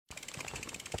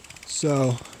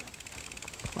So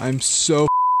I'm so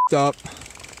up.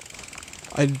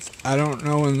 I don't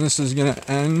know when this is gonna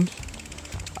end.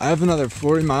 I have another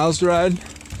 40 miles to ride.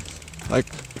 Like,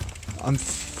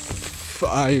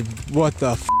 what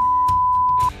the f?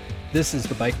 This is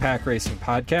the Bike Pack Racing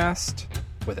Podcast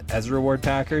with Ezra Ward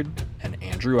Packard and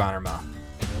Andrew Honorma.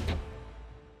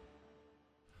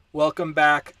 Welcome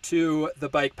back to the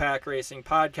Bike Pack Racing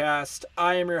Podcast.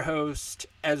 I am your host,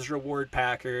 Ezra Ward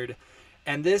Packard,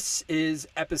 and this is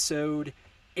episode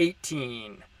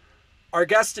 18. Our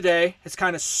guest today has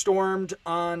kind of stormed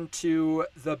onto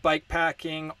the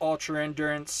bikepacking ultra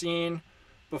endurance scene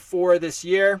before this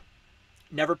year.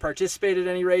 Never participated in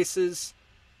any races.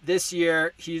 This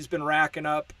year, he's been racking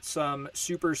up some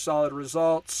super solid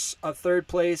results. A third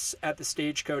place at the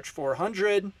Stagecoach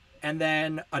 400, and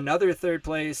then another third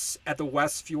place at the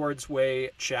Westfjords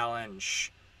Way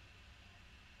Challenge.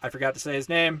 I forgot to say his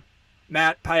name.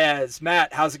 Matt Páez.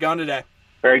 Matt, how's it going today?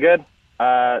 Very good.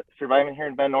 Surviving here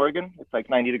in Bend, Oregon. It's like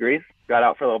 90 degrees. Got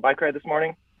out for a little bike ride this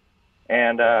morning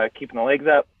and keeping the legs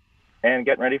up and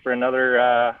getting ready for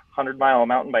another 100-mile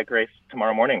mountain bike race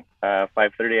tomorrow morning,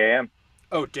 5:30 a.m.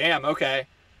 Oh, damn. Okay.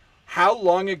 How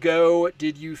long ago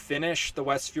did you finish the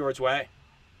Westfjords Way?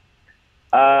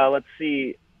 Let's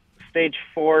see. Stage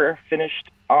 4 finished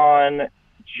on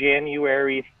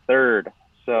January 3rd.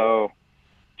 So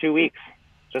 2 weeks.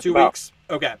 Just 2 about. weeks?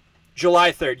 Okay.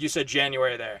 July 3rd. You said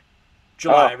January there.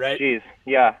 July, right? Geez.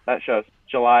 Yeah, that shows.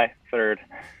 July 3rd.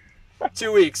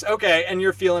 2 weeks. Okay. And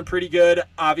you're feeling pretty good,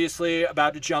 obviously,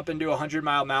 about to jump into a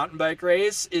 100-mile mountain bike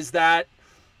race. Is that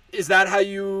how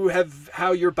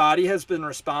your body has been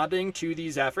responding to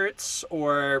these efforts?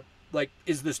 Or, like,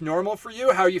 is this normal for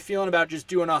you? How are you feeling about just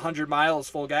doing 100 miles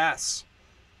full gas?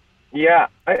 Yeah,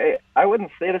 I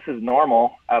wouldn't say this is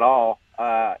normal at all.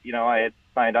 I had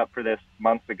signed up for this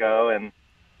months ago, and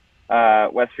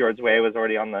Westfjords Way was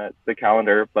already on the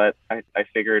calendar, but I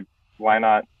figured why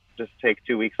not just take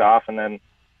 2 weeks off and then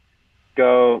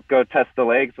go test the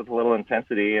legs with a little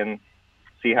intensity and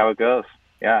see how it goes.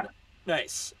 Yeah.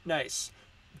 Nice.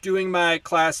 Doing my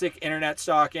classic internet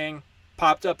stalking,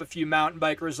 popped up a few mountain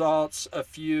bike results, a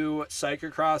few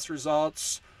cyclocross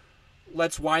results.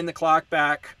 Let's wind the clock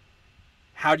back.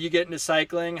 How do you get into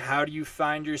cycling? How do you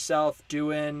find yourself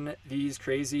doing these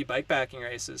crazy bikepacking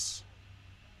races?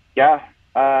 Yeah.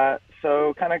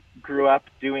 So kind of grew up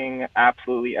doing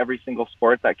absolutely every single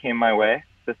sport that came my way.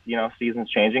 Just, seasons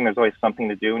changing. There's always something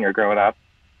to do when you're growing up.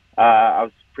 I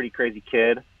was a pretty crazy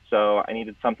kid, so I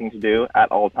needed something to do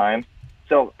at all times.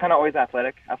 So kind of always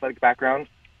athletic background.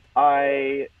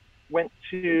 I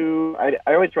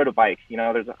always rode a bike.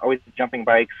 There's always jumping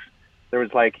bikes. There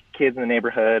was like kids in the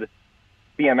neighborhood,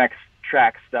 BMX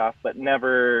track stuff, but it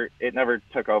never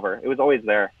took over. It was always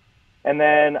there. And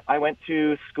then I went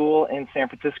to school in San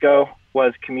Francisco,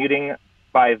 was commuting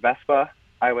by Vespa.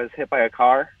 I was hit by a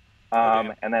car,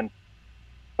 and then,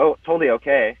 totally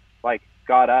okay. Like,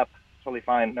 got up, totally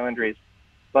fine, no injuries,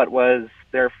 but was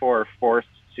therefore forced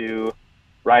to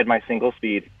ride my single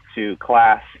speed to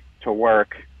class, to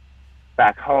work,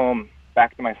 back home,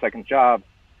 back to my second job.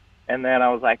 And then I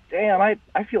was like, damn,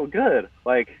 I feel good.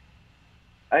 Like,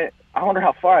 I wonder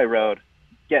how far I rode.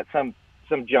 Get some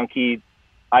junky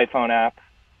iPhone app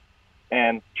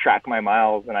and track my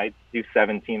miles, and I do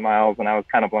 17 miles, and I was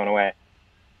kind of blown away.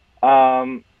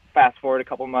 Fast forward a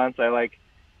couple months, I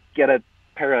get a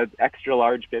pair of extra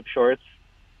large bib shorts,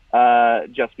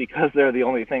 just because they're the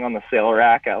only thing on the sale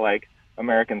rack at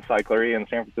American Cyclery in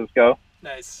San Francisco.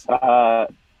 Nice.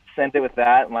 Sent it with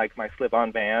that and my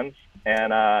slip-on Vans,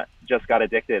 and just got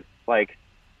addicted.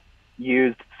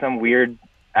 Used some weird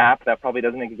app that probably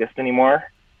doesn't exist anymore,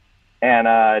 and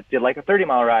did a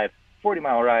 30-mile ride,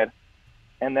 40-mile ride.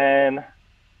 And then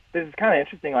this is kind of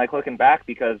interesting, looking back,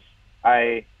 because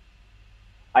I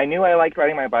knew I liked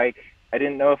riding my bike. I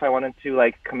didn't know if I wanted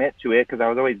to commit to it, because I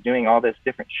was always doing all this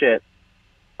different shit.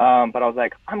 But I was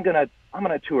like, I'm gonna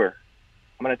tour.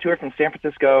 I'm gonna tour from San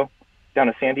Francisco down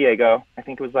to San Diego. I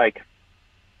think it was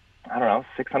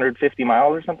 650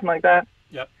 miles or something like that.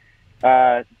 Yep.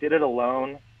 Did it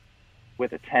alone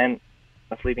with a tent,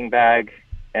 a sleeping bag,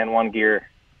 and one gear.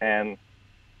 And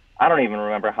I don't even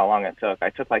remember how long it took. I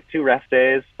took 2 rest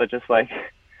days, but just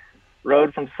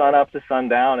rode from sun up to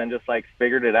sundown and just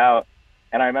figured it out.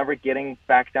 And I remember getting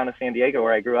back down to San Diego,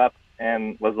 where I grew up,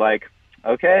 and was like,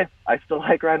 okay, I still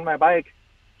like riding my bike.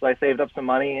 So I saved up some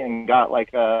money and got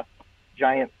a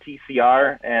giant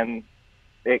TCR, and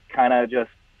it kind of just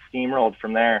steamrolled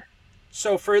from there.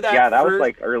 So for that, that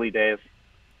was early days.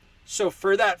 So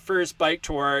for that first bike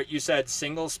tour, you said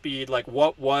single speed.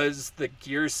 What was the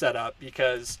gear setup?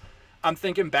 Because I'm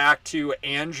thinking back to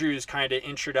Andrew's kind of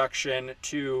introduction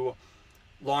to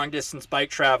long distance bike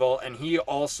travel, and he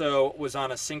also was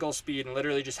on a single speed and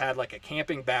literally just had like a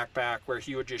camping backpack where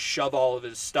he would just shove all of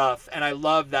his stuff. And I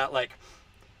love that, like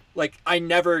I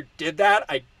never did that.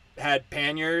 I had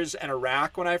panniers and a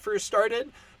rack when I first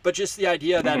started, but just the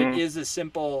idea that it is as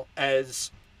simple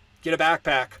as get a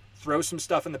backpack, throw some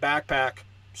stuff in the backpack,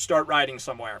 start riding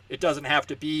somewhere. It doesn't have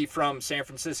to be from San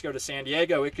Francisco to San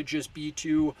Diego. It could just be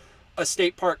to a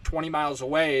state park 20 miles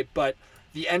away, but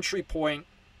the entry point,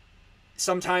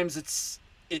 sometimes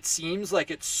it seems like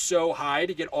it's so high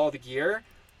to get all the gear,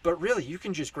 but really you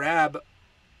can just grab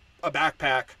a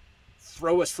backpack,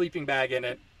 throw a sleeping bag in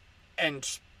it,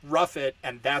 and rough it,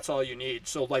 and that's all you need.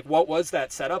 So like, what was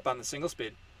that setup on the single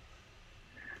speed?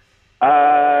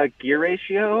 Gear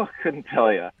ratio, couldn't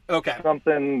tell you. Okay.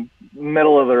 Something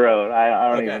middle of the road. I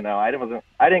don't Okay. even know. I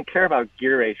didn't care about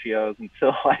gear ratios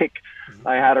until like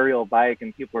I had a real bike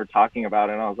and people were talking about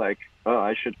it, and I was like, oh,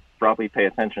 I should probably pay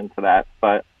attention to that.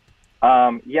 But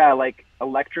yeah, like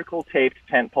electrical taped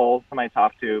tent poles to my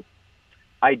top tube.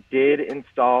 I did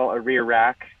install a rear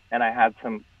rack, and I had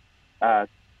some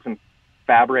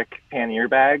fabric pannier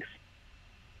bags,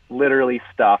 literally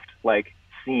stuffed, like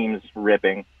seams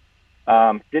ripping.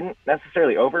 Didn't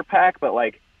necessarily overpack, but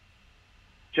like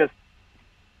just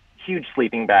huge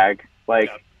sleeping bag, like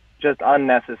just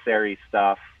unnecessary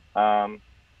stuff.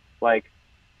 Like,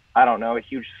 I don't know, a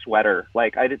huge sweater.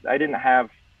 Like I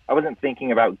wasn't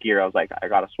thinking about gear. I was like, I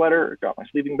got a sweater, got my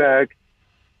sleeping bag,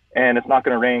 and it's not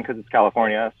going to rain because it's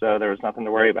California. So there was nothing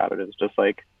to worry about. It was just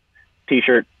like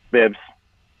t-shirt, bibs,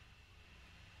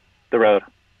 the road.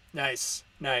 Nice.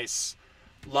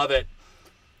 Love it.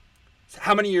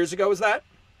 How many years ago was that?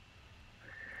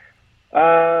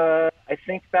 I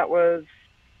think that was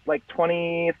like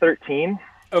 2013.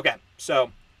 Okay, so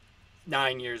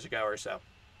 9 years ago or so.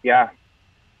 Yeah.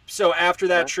 So after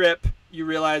that trip, you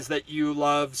realized that you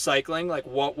love cycling. Like,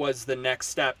 what was the next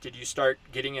step? Did you start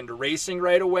getting into racing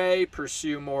right away,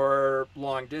 pursue more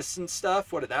long distance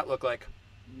stuff? What did that look like?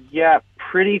 Yeah,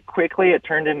 pretty quickly it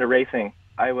turned into racing.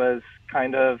 I was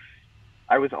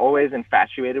always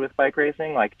infatuated with bike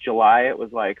racing. Like July, it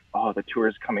was like, oh, the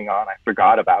tour's coming on. I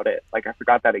forgot about it. Like I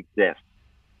forgot that exists.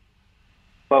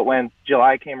 But when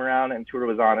July came around and tour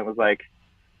was on, it was like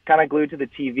kind of glued to the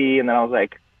TV. And then I was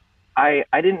like, I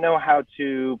didn't know how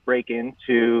to break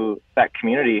into that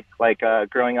community. Like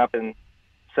growing up in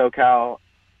SoCal,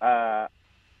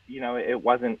 it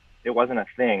wasn't a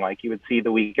thing. Like you would see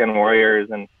the weekend warriors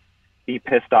and be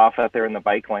pissed off that they're in the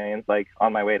bike lanes, like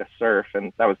on my way to surf.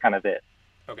 And that was kind of it.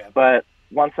 Okay. But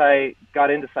once I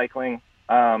got into cycling,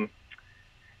 I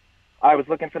was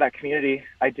looking for that community.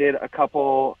 I did a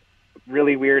couple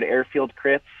really weird airfield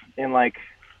crits in like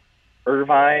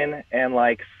Irvine and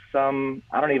like I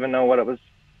don't even know what it was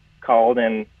called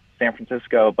in San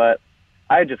Francisco, but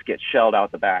I just get shelled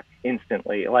out the back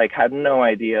instantly. Like had no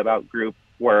idea about group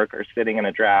work or sitting in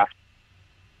a draft.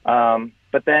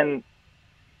 But then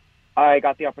I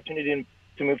got the opportunity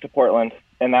to move to Portland,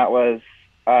 and that was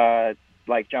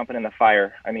like jumping in the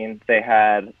fire. I mean, they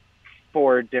had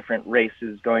 4 different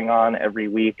races going on every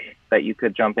week that you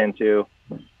could jump into.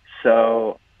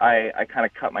 So I kind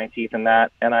of cut my teeth in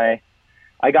that, and I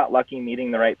got lucky meeting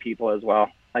the right people as well.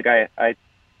 Like I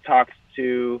talked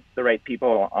to the right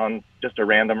people on just a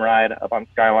random ride up on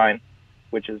Skyline,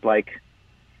 which is like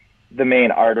the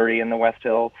main artery in the West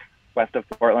Hills, west of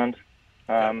Portland.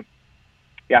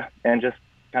 Yeah, and just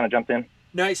kind of jumped in.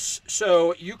 Nice.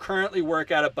 So you currently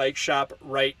work at a bike shop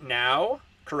right now,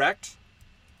 correct?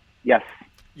 Yes.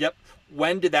 Yep.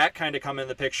 When did that kind of come in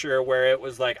the picture where it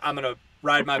was like, I'm going to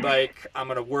ride my bike, I'm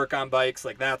going to work on bikes,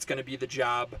 like that's going to be the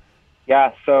job?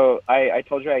 Yeah, so I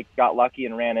told you I got lucky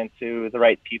and ran into the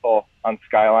right people on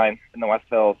Skyline in the West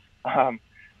Hills.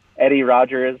 Eddie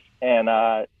Rogers and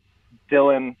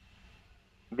Dylan,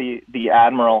 the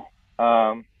Admiral.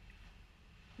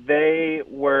 They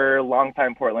were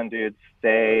longtime Portland dudes.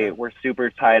 They were super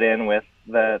tied in with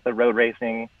the road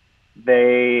racing.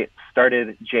 They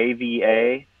started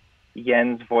JVA,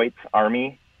 Jens Voigt's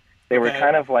Army. They were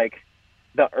kind of like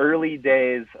the early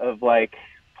days of like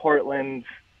Portland,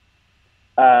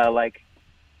 like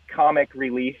comic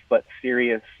relief but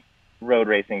serious road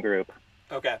racing group.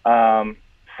 Okay.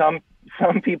 Some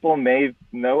people may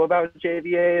know about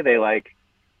JVA.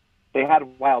 They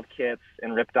had wild kits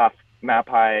and ripped off Map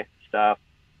High stuff.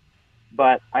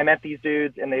 But I met these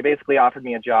dudes and they basically offered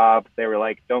me a job. They were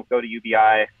like, don't go to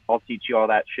UBI. I'll teach you all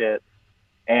that shit.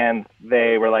 And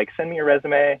they were like, send me your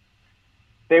resume.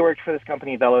 They worked for this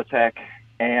company, Velotech,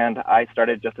 and I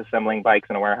started just assembling bikes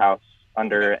in a warehouse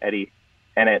under Eddie.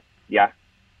 And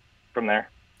from there.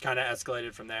 Kind of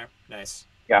escalated from there. Nice.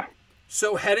 Yeah.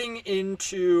 So heading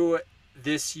into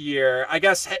this year, I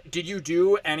guess, did you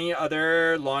do any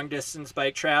other long distance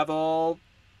bike travel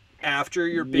after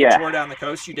your big Yes. tour down the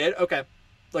coast? You did? Okay.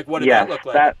 Like, what did Yes, that look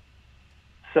like?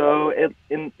 So it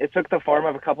took the form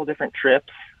of a couple different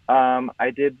trips.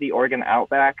 I did the Oregon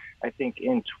Outback, I think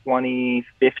in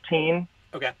 2015,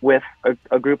 Okay. with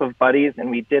a group of buddies, and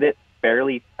we did it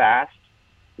fairly fast.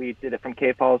 We did it from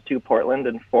Cape Falls to Portland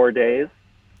in 4 days.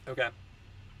 Okay.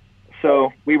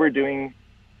 So we were doing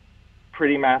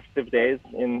pretty massive days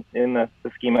in the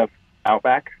scheme of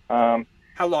Outback. How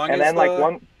long and is then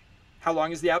how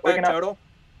long is the Outback total?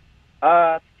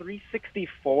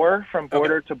 364 from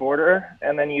border to border,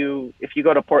 and then if you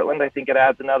go to Portland, I think it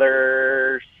adds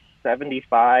another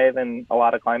 75 and a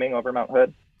lot of climbing over Mount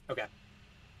Hood. Okay.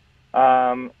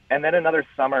 And then another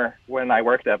summer when I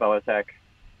worked at Velotech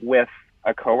with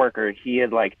a coworker, he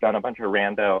had like done a bunch of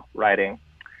rando riding,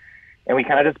 and we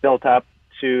kind of just built up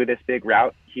to this big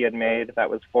route he had made that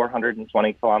was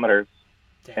 420 kilometers.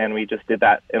 Damn. And we just did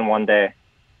that in one day.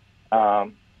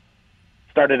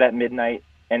 Started at midnight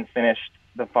and finished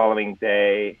the following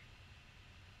day.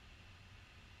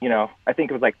 I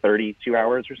think it was like 32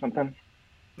 hours or something.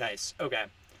 Nice. Okay.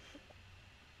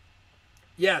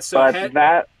 Yeah. So but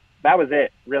that was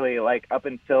it, really. Like up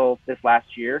until this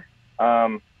last year,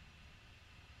 I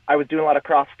was doing a lot of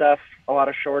cross stuff, a lot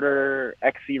of shorter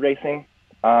XC racing,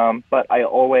 but I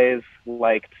always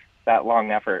liked that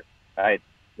long effort. It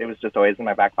was just always in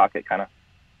my back pocket, kind of.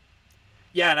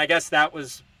 Yeah, and I guess that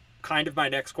was kind of my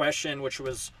next question, which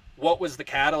was, what was the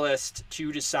catalyst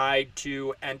to decide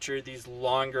to enter these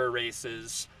longer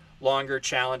races, longer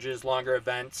challenges, longer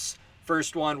events?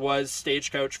 First one was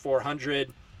Stagecoach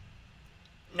 400.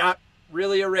 Not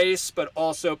really a race, but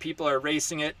also people are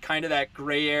racing it, kind of that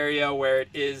gray area where it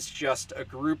is just a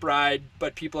group ride,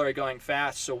 but people are going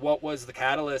fast. So what was the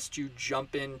catalyst to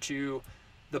jump into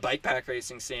the bike pack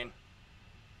racing scene?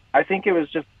 I think it was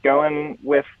just going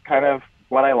with kind of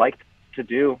what I liked to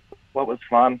do, what was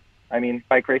fun. I mean,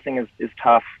 bike racing is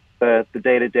tough, the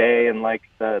day-to-day and like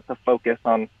the focus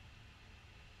on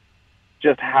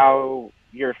just how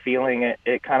you're feeling it.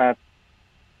 It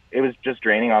was just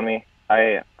draining on me.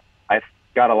 I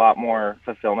got a lot more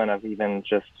fulfillment of even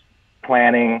just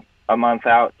planning a month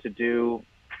out to do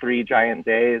 3 giant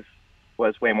days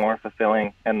was way more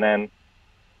fulfilling. And then,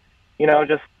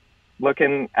 just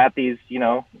looking at these,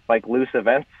 like loose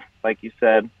events, like you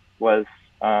said, was,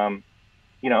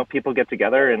 people get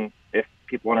together, and if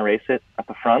people want to race it at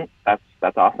the front,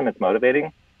 that's awesome. It's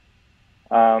motivating.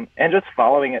 And just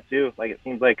following it too. Like, it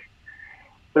seems like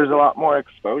there's a lot more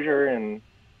exposure, and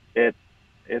it's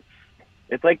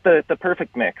like the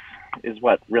perfect mix is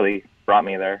what really brought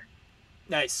me there.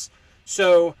 Nice.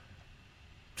 So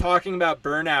talking about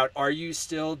burnout, are you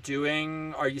still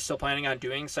planning on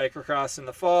doing cyclocross in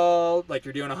the fall? Like,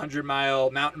 you're doing a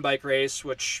 100-mile mountain bike race,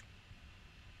 which,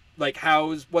 like,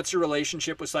 what's your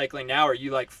relationship with cycling now? Are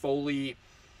you like fully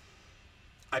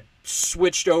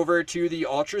switched over to the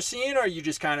ultra scene, or are you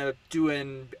just kind of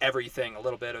doing everything a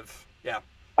little bit of? Yeah.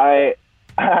 I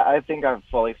think I've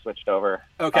fully switched over.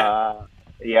 Okay.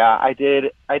 Yeah, I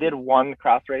did one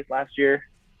cross race last year,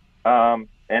 and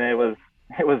it was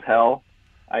hell.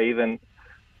 I even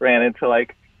ran into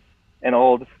like an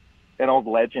old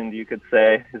legend, you could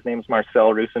say. His name's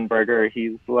Marcel Rusenberger.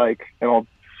 He's like an old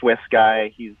Swiss guy.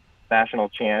 He's national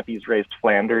champ. He's raced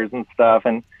Flanders and stuff,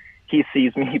 and he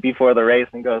sees me before the race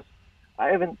and goes, I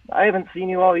haven't seen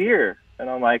you all year. And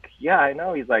I'm like, yeah, I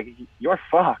know. He's like, you're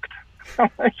fucked.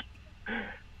 I'm like,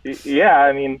 yeah,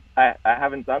 I mean, I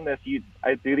haven't done this.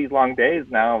 I do these long days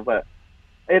now, but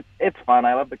it's fun.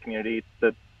 I love the community.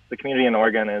 The community in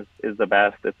Oregon is the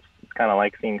best. It's kind of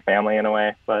like seeing family in a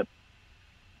way. But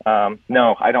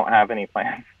no, I don't have any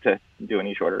plans to do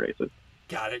any shorter races.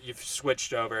 Got it. You've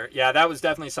switched over. Yeah, that was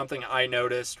definitely something I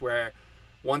noticed, where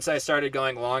once I started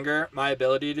going longer, my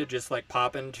ability to just like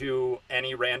pop into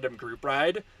any random group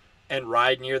ride and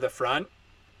ride near the front,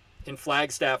 in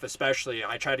Flagstaff especially,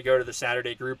 I try to go to the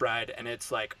Saturday group ride, and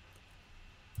it's like,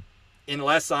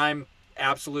 unless I'm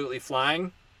absolutely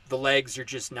flying, the legs are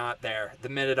just not there. The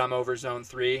minute I'm over zone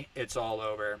 3, it's all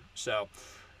over. So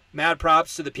mad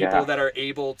props to the people that are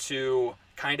able to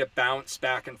kind of bounce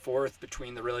back and forth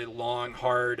between the really long,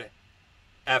 hard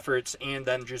efforts and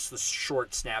then just the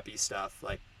short, snappy stuff.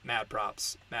 Like, mad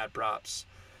props.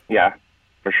 Yeah,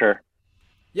 for sure.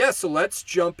 Yeah, so let's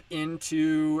jump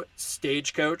into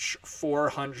Stagecoach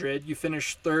 400. You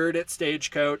finished 3rd at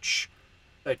Stagecoach.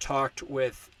 I talked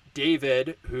with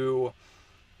David, who,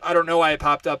 I don't know why it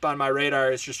popped up on my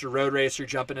radar. It's just a road racer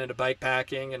jumping into bike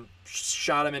packing, and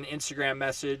shot him an Instagram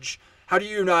message. How do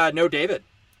you know David?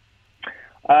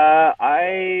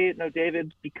 I know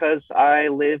David because I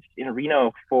lived in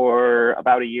Reno for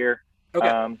about a year.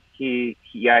 Okay.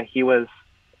 He was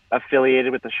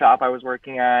affiliated with the shop I was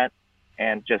working at,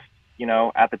 and just,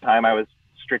 at the time I was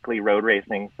strictly road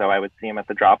racing, so I would see him at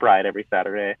the drop ride every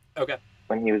Saturday Okay.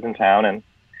 when he was in town. And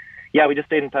yeah, we just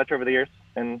stayed in touch over the years,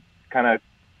 and kind of,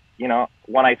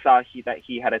 when I saw that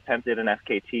he had attempted an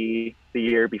SKT the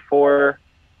year before,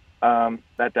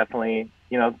 that definitely,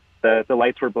 the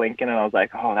lights were blinking, and I was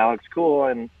like, oh, that looks cool.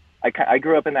 And I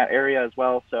grew up in that area as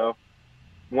well, so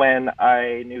when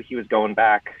I knew he was going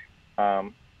back,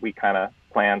 we kind of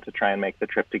planned to try and make the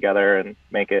trip together and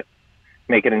make it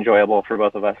enjoyable for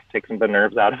both of us, take some of the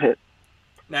nerves out of it.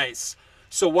 Nice.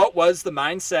 So what was the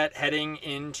mindset heading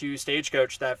into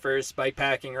Stagecoach, that first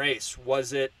bikepacking race?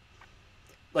 Was it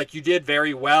like you did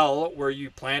very well? Were you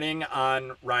planning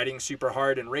on riding super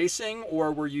hard and racing,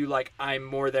 or were you like, I'm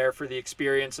more there for the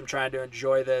experience, I'm trying to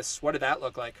enjoy this? What did that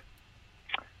look like?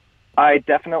 I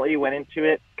definitely went into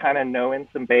it kind of knowing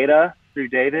some beta through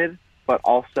David, but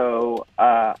also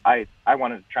I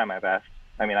wanted to try my best.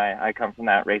 I mean, I come from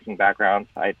that racing background.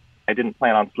 I didn't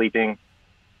plan on sleeping.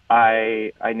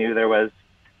 I knew there was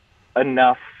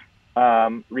enough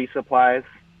resupplies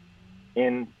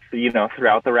in,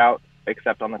 throughout the route,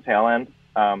 except on the tail end.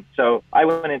 So I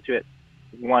went into it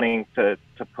wanting to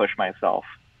push myself.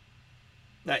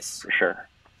 Nice. For sure.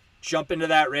 Jump into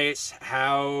that race.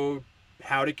 How'd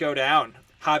it go down?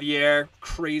 Javier,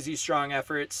 crazy strong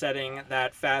effort, setting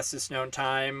that fastest known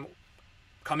time,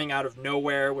 coming out of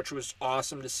nowhere, which was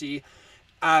awesome to see.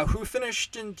 Who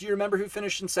finished in? Do you remember who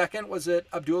finished in second? Was it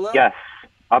Abdullah? Yes,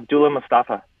 Abdullah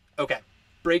Mustafa. Okay.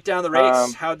 Break down the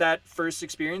race. How'd that first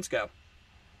experience go?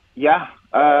 Yeah,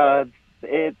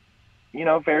 it,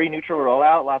 very neutral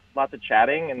rollout, lots of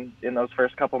chatting in those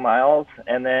first couple miles,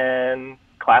 and then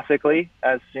classically,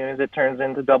 as soon as it turns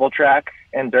into double track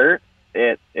and dirt,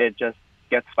 it just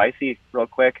gets spicy real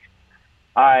quick.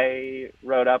 I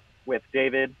rode up with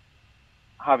David,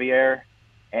 Javier,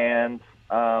 and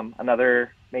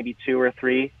another maybe 2 or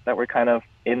 3 that were kind of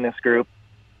in this group,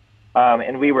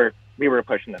 and we were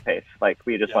pushing the pace. Like,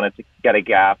 we just wanted to get a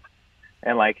gap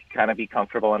and like kind of be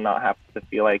comfortable and not have to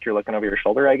feel like you're looking over your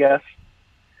shoulder, I guess.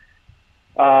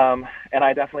 And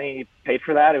I definitely paid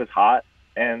for that. It was hot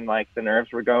and like the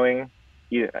nerves were going.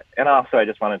 And also I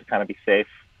just wanted to kind of be safe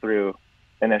through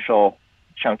initial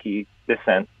chunky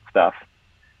descent stuff.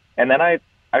 And then I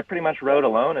pretty much rode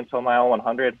alone until mile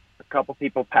 100. A couple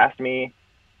people passed me.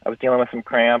 I was dealing with some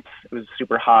cramps. It was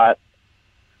super hot.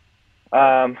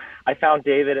 I found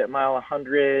David at mile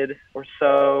 100 or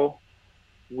so.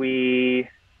 We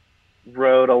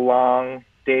rode along,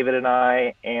 David and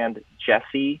I and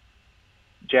Jesse,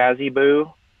 Jazzy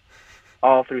Boo,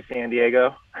 all through San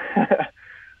Diego.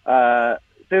 So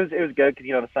it was good because,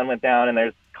 the sun went down and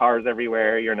there's cars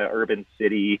everywhere. You're in an urban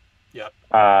city. Yep.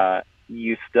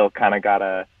 You still kind of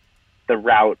the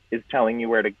route is telling you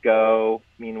where to go.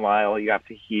 Meanwhile, you have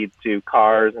to heed to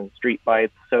cars and street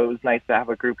lights. So it was nice to have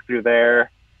a group through there.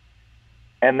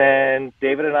 And then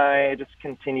David and I just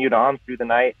continued on through the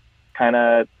night,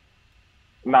 I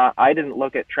didn't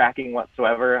look at tracking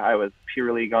whatsoever. I was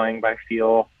purely going by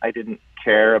feel. I didn't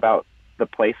care about the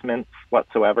placements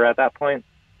whatsoever at that point.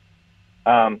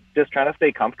 Just trying to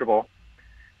stay comfortable.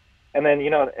 And then,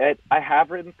 I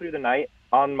have ridden through the night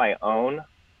on my own,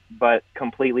 but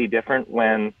completely different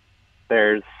when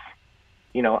there's,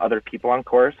 other people on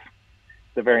course.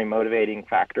 It's a very motivating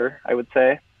factor, I would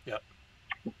say. Yep.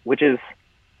 Which is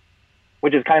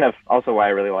kind of also why I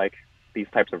really like these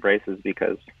types of races,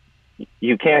 because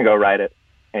you can go ride it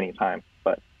anytime,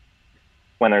 but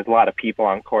when there's a lot of people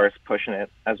on course pushing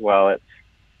it as well,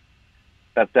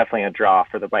 that's definitely a draw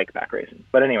for the bikepack racing.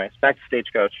 But anyways, back to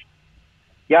Stagecoach.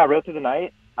 Yeah, I rode through the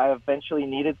night. I eventually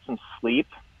needed some sleep,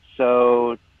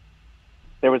 so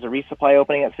there was a resupply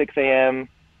opening at 6 a.m.,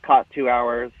 caught 2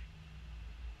 hours,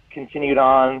 continued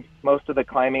on most of the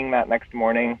climbing that next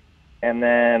morning, and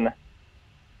then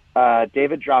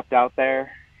David dropped out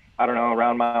there, I don't know,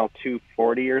 around mile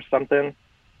 240 or something.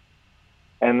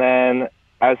 And then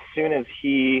as soon as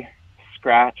he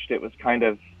scratched, it was kind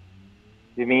of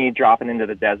me dropping into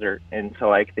the desert into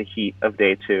like the heat of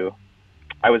day 2.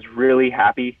 I was really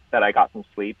happy that I got some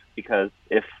sleep, because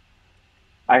if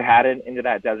I hadn't into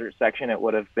that desert section, it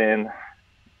would have been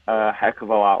a heck of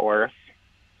a lot worse.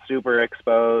 Super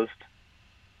exposed,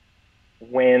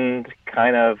 wind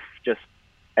kind of just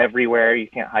everywhere. You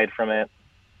can't hide from it.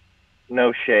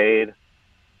 No shade.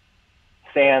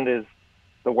 Sand is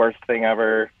the worst thing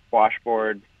ever.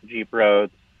 Washboard, Jeep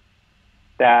roads.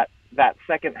 That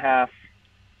second half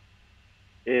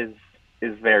is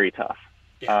is very tough.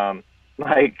 Yeah.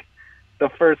 Like the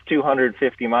first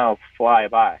 250 miles fly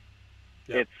by.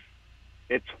 Yep.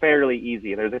 It's fairly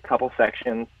easy. There's a couple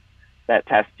sections that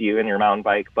test you in your mountain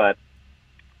bike, but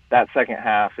that second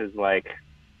half is like,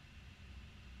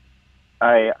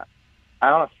 I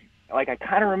don't like, I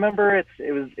kind of remember it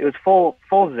was full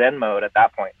Zen mode at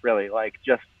that point, really, like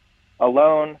just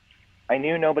alone. I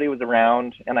knew nobody was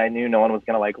around, and I knew no one was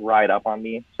gonna like ride up on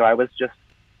me, so I was just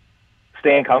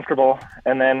staying comfortable.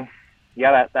 And then,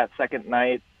 yeah, that second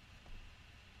night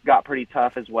got pretty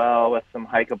tough as well, with some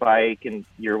hike a bike, and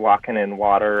you're walking in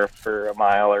water for a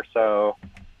mile or so.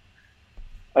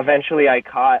 Eventually, I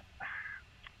caught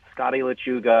Scotty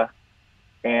Lechuga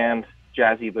and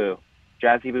Jazzy Boo.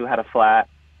 Jazzy Boo had a flat.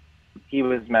 He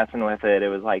was messing with it. It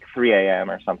was like 3 a.m.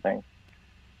 or something.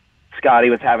 Scotty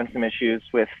was having some issues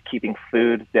with keeping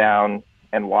food down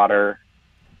and water.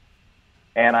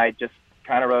 And I just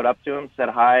kind of rode up to him, said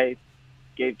hi,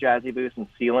 gave Jazzy Boo some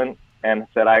sealant, and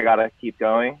said, I got to keep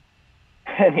going.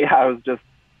 And yeah, I was just,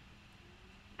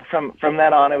 from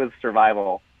then on, it was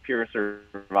survival, pure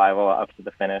survival up to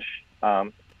the finish.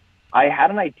 I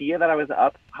had an idea that I was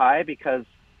up high because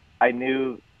I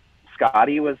knew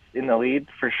Scotty was in the lead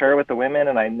for sure with the women,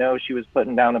 and I know she was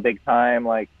putting down a big time.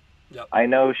 Like, Yep. I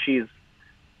know she's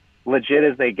legit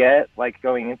as they get. Like,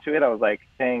 going into it, I was like,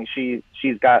 dang,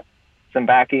 she's got some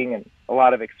backing and a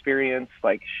lot of experience.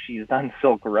 Like, she's done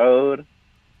Silk Road.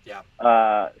 Yeah.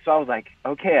 So I was like,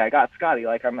 okay, I got Scotty.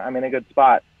 Like, I'm in a good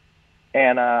spot.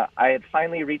 And I had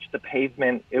finally reached the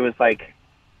pavement. It was like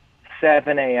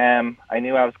 7 a.m. I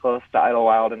knew I was close to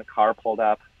Idlewild, and the car pulled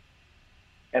up.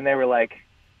 And they were like,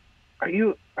 Are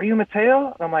you Mateo?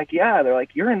 And I'm like, yeah. They're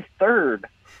like, you're in third.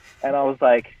 And I was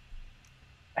like,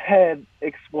 head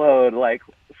explode, like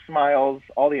smiles,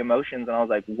 all the emotions. And I was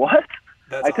like, what?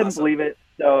 That's I couldn't awesome. believe it.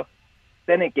 So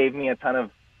then it gave me a ton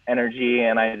of energy,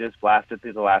 and I just blasted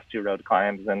through the last 2 road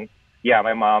climbs. And yeah,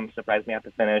 my mom surprised me at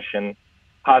the finish, and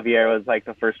Javier was like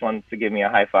the first one to give me a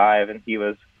high five, and he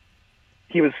was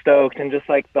stoked. And just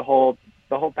like the whole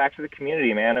back to the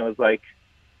community, man, it was like,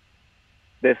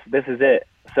 this is it.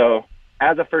 So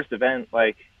as a first event,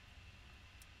 like,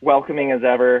 welcoming as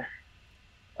ever.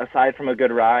 Aside from a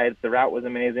good ride, the route was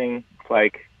amazing.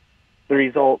 Like, the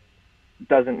result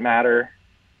doesn't matter.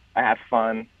 I had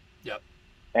fun. Yep.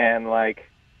 And like,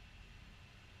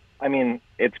 I mean,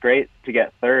 it's great to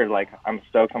get third. Like, I'm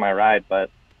stoked on my ride, but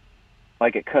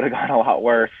like, it could have gone a lot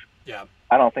worse. Yeah.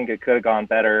 I don't think it could have gone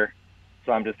better.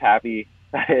 So I'm just happy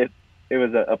that it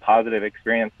was a positive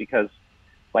experience, because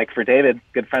like, for David,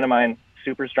 good friend of mine,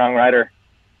 super strong rider,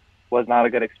 was not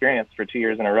a good experience for 2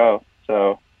 years in a row.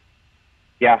 So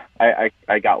yeah,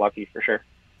 I got lucky for sure.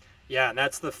 Yeah, and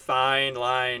that's the fine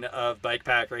line of bike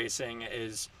pack racing,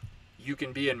 is you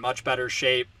can be in much better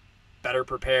shape, better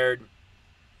prepared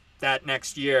that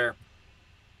next year,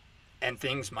 and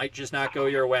things might just not go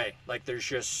your way. Like, there's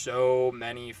just so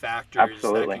many factors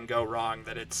Absolutely. that can go wrong,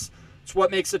 that it's what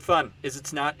makes it fun, is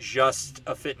it's not just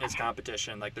a fitness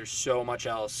competition. Like, there's so much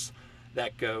else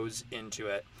that goes into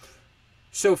it.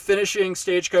 So finishing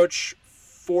Stagecoach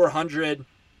 400,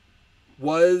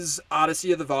 was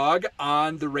Odyssey of the Vog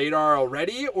on the radar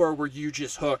already, or were you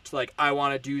just hooked, like, I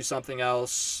want to do something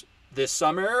else this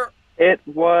summer? It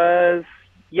was,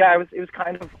 yeah, it was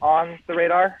kind of on the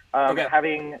radar. Okay.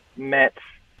 Having met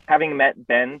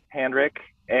Ben Handrick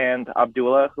and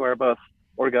Abdullah, who are both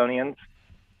Oregonians,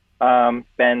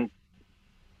 Ben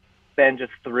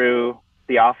just threw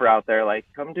the offer out there, like,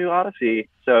 come do Odyssey.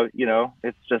 So, you know,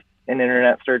 it's just an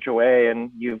internet search away,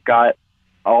 and you've got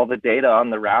all the data on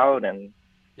the route, and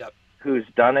Yep. who's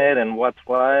done it and what's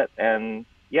what. And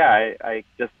yeah, I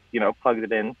just, you know, plugged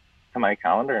it in to my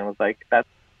calendar and was like, that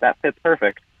fits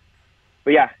perfect.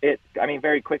 But yeah, I mean,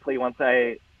 very quickly, once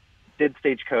I did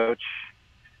Stagecoach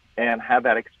and had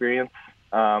that experience,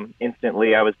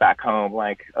 instantly I was back home,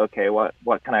 like, okay, what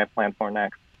can I plan for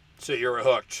next? So you were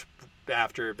hooked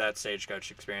after that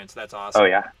Stagecoach experience. That's awesome. Oh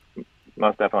yeah,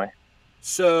 most definitely.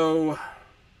 So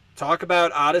talk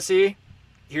about Odyssey.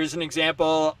 Here's an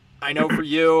example, I know for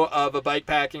you, of a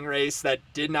bikepacking race that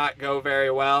did not go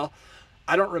very well.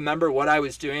 I don't remember what I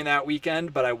was doing that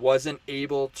weekend, but I wasn't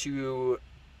able to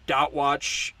dot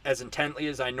watch as intently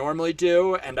as I normally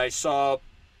do. And I saw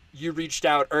you reached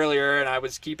out earlier, and I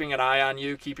was keeping an eye on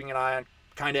you, keeping an eye on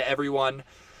kind of everyone.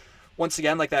 Once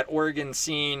again, like, that Oregon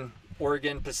scene,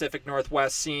 Oregon Pacific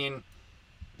Northwest scene,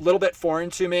 a little bit foreign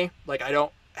to me. Like,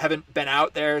 haven't been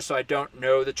out there, so I don't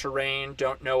know the terrain,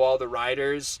 don't know all the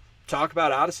riders. Talk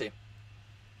about Odyssey.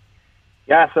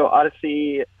 Yeah, so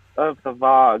Odyssey of the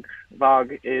Vog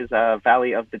is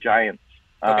Valley of the Giants.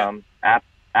 Okay.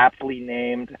 aptly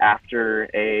named after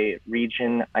a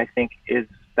region, I think,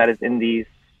 that is in the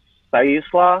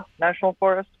Sayusla National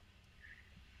Forest.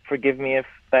 Forgive me if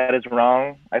that is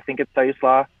wrong. I think it's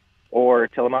Sayusla or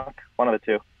Tillamook, one of the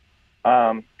two.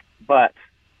 But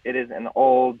it is an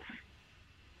old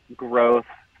growth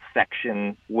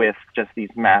section with just these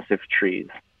massive trees.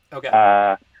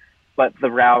 Okay. But the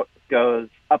route goes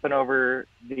up and over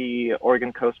the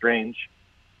Oregon Coast Range,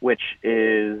 which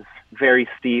is very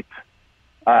steep.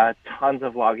 Tons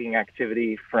of logging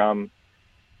activity from,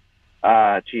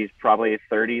 probably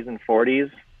 30s and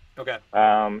 40s. Okay.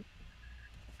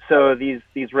 So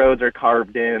these roads are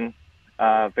carved in,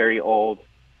 very old,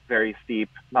 very steep,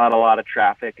 not a lot of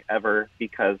traffic ever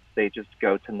because they just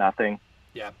go to nothing.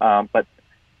 Yeah. But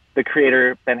the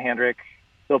creator, Ben Handrick,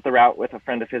 built the route with a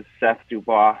friend of his, Seth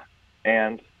Dubois,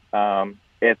 and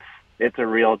it's a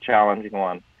real challenging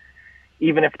one.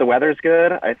 Even if the weather's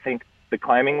good, I think the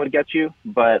climbing would get you,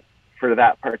 but for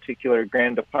that particular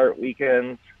Grand Depart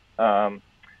weekend,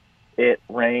 it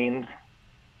rained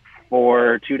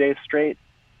for 2 days straight.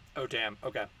 Oh, damn.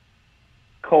 Okay.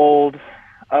 Cold,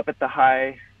 up at the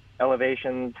high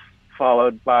elevations,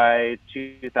 followed by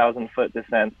 2,000-foot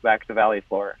descents back to valley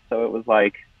floor. So it was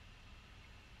like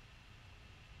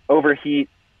overheat,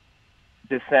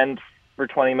 descend for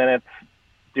 20 minutes,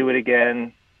 do it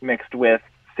again, mixed with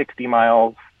 60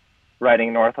 miles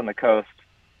riding north on the coast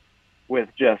with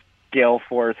just gale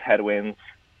force headwinds.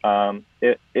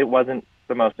 It wasn't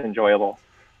the most enjoyable.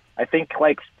 I think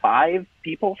like 5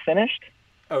 people finished.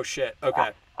 Oh shit.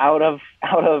 Okay. Out of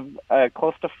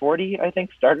close to 40, I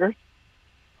think, starters.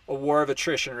 A war of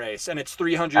attrition race, and it's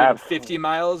 350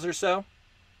 miles or so.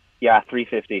 Yeah,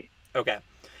 350. Okay.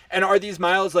 And are these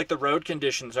miles like the road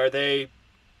conditions? Are they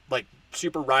like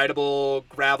super rideable,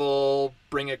 gravel,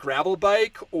 bring a gravel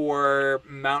bike, or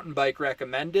mountain bike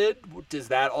recommended? Does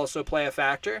that also play a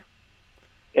factor?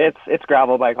 It's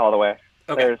gravel bike all the way.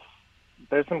 Okay.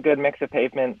 There's some good mix of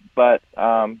pavement, but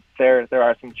there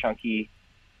are some chunky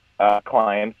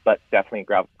climbs, but definitely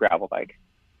gravel bike.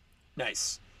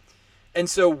 Nice. And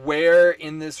so where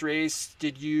in this race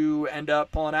did you end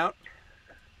up pulling out?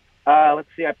 Let's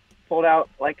see. I pulled out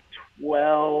like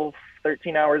 12,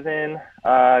 13 hours in,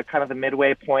 kind of the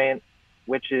midway point,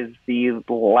 which is the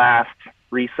last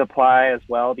resupply as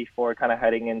well before kind of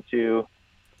heading into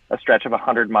a stretch of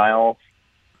 100 miles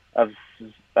of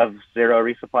zero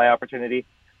resupply opportunity.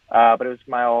 But it was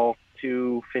mile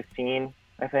 215,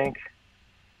 I think,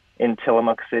 in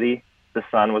Tillamook City. The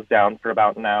sun was down for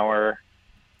about an hour.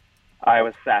 I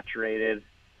was saturated,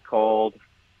 cold,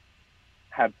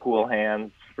 had cool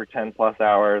hands for 10 plus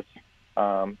hours.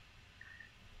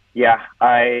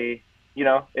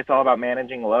 It's all about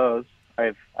managing lows.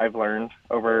 I've learned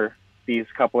over these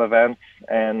couple events,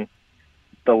 and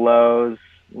the lows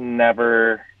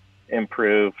never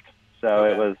improved. So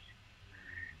Okay. It was,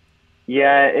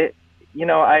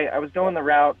 I was going the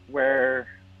route where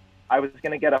I was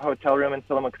going to get a hotel room in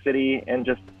Tillamook City and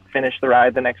just finish the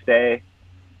ride the next day,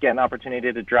 get an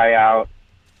opportunity to dry out,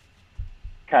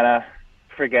 kind of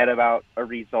forget about a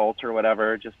result or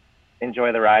whatever, just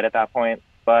enjoy the ride at that point.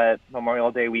 But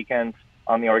Memorial Day weekend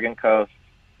on the Oregon coast,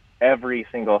 every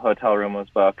single hotel room was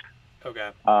booked.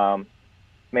 Okay.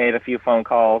 Made a few phone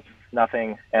calls,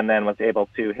 nothing, and then was able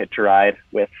to hitch a ride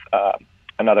with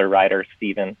another rider,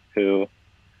 Steven, who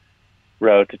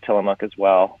rode to Tillamook as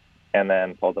well, and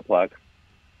then pulled the plug.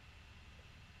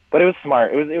 But it was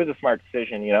smart. It was a smart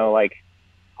decision, like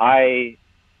I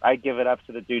give it up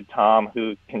to the dude Tom,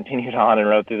 who continued on and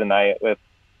rode through the night with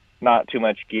not too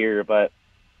much gear, but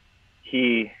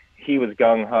he was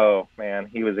gung ho, man.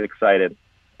 He was excited,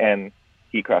 and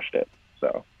he crushed it.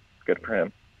 So good for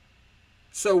him.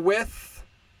 So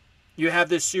you have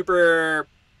this super,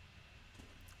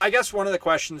 I guess one of the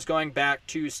questions going back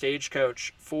to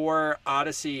Stagecoach for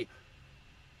Odyssey,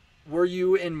 were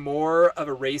you in more of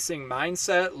a racing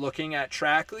mindset looking at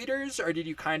track leaders, or did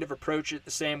you kind of approach it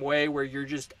the same way where you're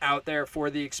just out there for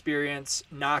the experience,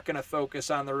 not going to focus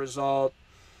on the result?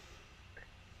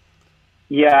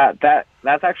 Yeah,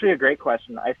 that's actually a great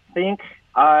question. I think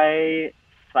I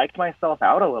psyched myself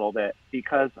out a little bit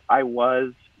because I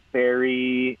was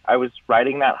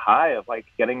riding that high of like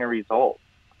getting a result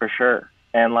for sure.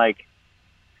 And like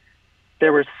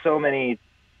there were so many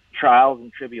trials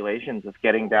and tribulations of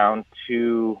getting down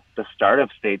to the start of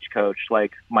Stagecoach.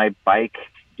 Like my bike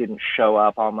didn't show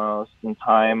up almost in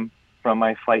time from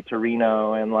my flight to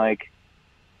Reno, and like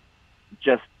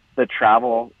just the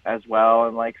travel as well,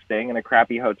 and like staying in a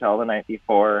crappy hotel the night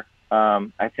before.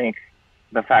 I think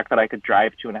the fact that I could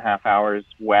drive 2.5 hours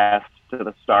west to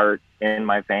the start in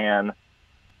my van,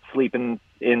 sleeping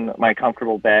in my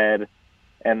comfortable bed,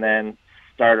 and then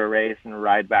start a race and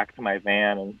ride back to my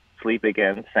van and sleep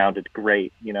again sounded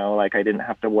great. Like I didn't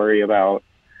have to worry about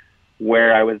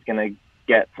where I was going to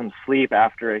get some sleep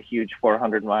after a huge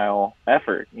 400-mile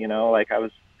effort. Like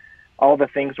all the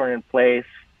things were in place.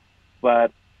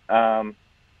 But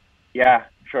yeah,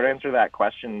 short answer to that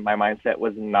question, my mindset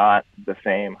was not the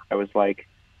same. I was like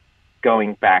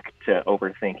going back to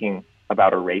overthinking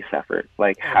about a race effort,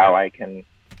 like how I can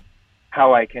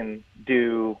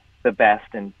do the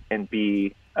best and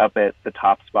be up at the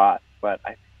top spot. But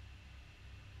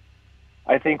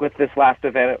I think with this last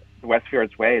event, the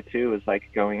Westfjords Way too, is like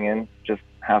going in, just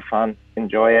have fun,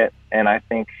 enjoy it. And I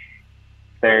think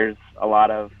there's a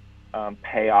lot of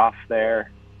payoff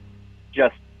there,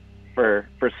 just for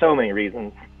so many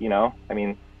reasons. I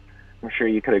mean, I'm sure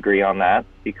you could agree on that,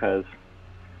 because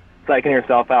psyching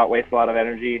yourself out wastes a lot of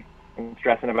energy, and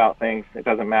stressing about things, it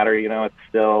doesn't matter. It's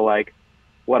still like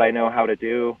what I know how to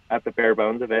do at the bare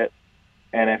bones of it.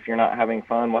 And if you're not having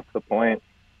fun, what's the point?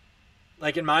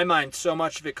 Like in my mind, so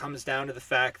much of it comes down to the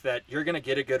fact that you're going to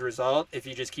get a good result if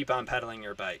you just keep on pedaling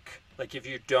your bike. Like if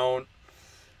you don't,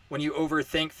 when you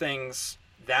overthink things,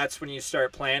 that's when you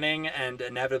start planning, and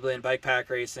inevitably in bike pack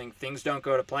racing, things don't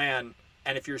go to plan.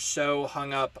 And if you're so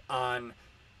hung up on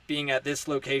being at this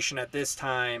location at this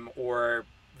time, or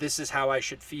this is how I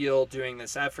should feel doing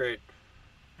this effort,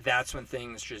 that's when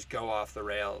things just go off the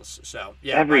rails. So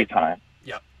yeah, every time.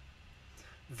 Yep.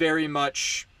 Very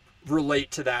much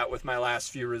relate to that with my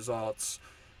last few results.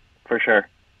 For sure.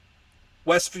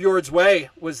 Westfjords Way,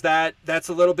 that's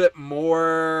a little bit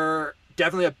more,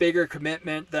 definitely a bigger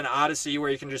commitment than Odyssey, where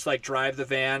you can just like drive the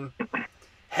van.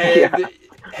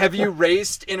 Have you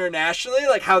raced internationally?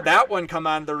 Like how'd that one come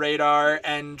on the radar,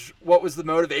 and what was the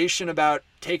motivation about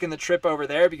taking the trip over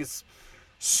there? Because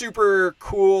super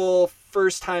cool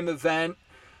first time event.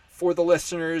 For the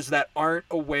listeners that aren't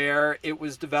aware, it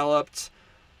was developed,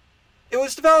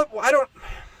 I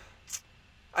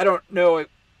don't know,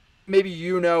 maybe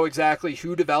you know exactly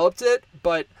who developed it,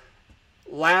 but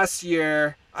last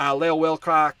year, Lael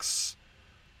Wilcox,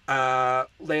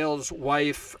 Lael's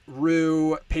wife,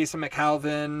 Rue, Payson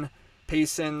McAlvin,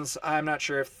 Payson's, I'm not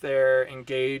sure if they're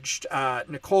engaged,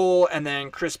 Nicole, and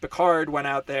then Chris Picard went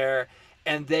out there,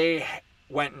 and they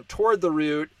went and toured the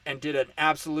route and did an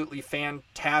absolutely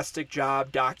fantastic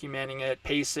job documenting it.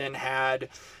 Payson had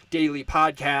daily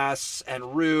podcasts,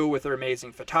 and Rue with her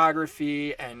amazing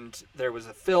photography, and there was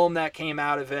a film that came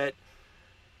out of it.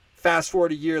 Fast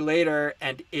forward a year later,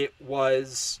 and it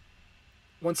was,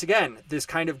 once again, this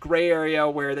kind of gray area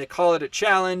where they call it a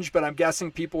challenge, but I'm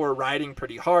guessing people were riding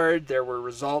pretty hard. There were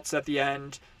results at the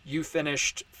end. You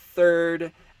finished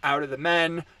third out of the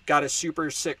men, got a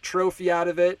super sick trophy out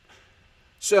of it.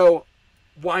 So,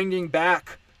 winding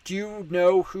back, do you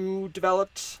know who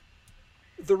developed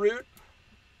the route?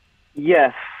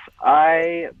 Yes,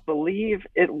 I believe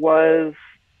it was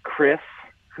Chris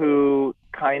who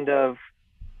kind of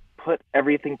put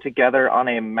everything together on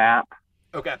a map.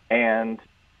 Okay. And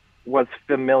was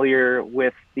familiar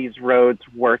with these roads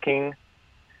working.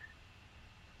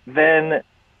 Then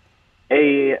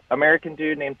a American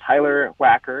dude named Tyler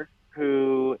Wacker,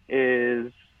 who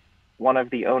is one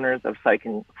of the owners of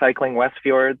Cycling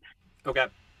Westfjords, okay,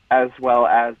 as well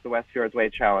as the Westfjords Way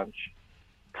Challenge.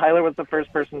 Tyler was the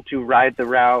first person to ride the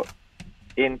route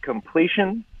in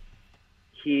completion.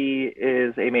 He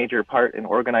is a major part in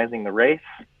organizing the race.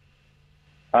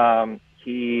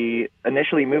 He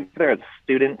initially moved there as a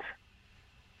student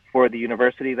for the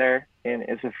university there in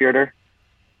Westfjords.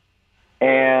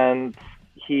 And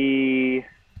he,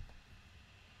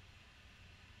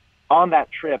 on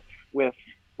that trip with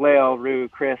Lael, Rue,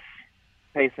 Chris,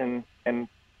 Payson, and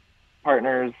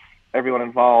partners, everyone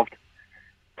involved,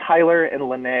 Tyler and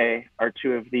Lene are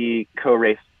two of the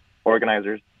co-race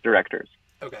organizers, directors.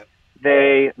 Okay.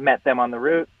 They met them on the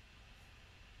route.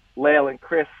 Lael and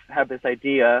Chris had this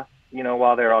idea,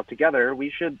 while they're all together,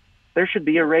 there should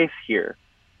be a race here.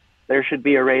 There should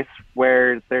be a race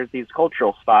where there's these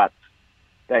cultural spots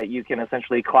that you can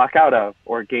essentially clock out of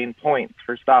or gain points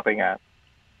for stopping at.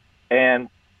 And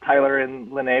Tyler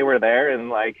and Lene were there,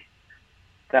 and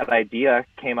that idea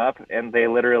came up, and they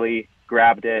literally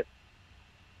grabbed it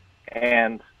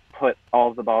and put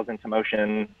all of the balls into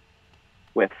motion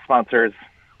with sponsors,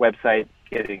 website,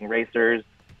 getting racers,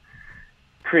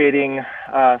 creating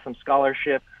some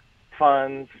scholarship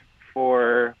funds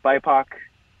for BIPOC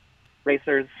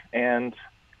racers, and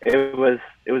it was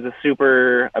a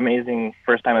super amazing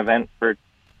first time event for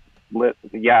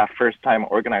first time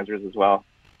organizers as well.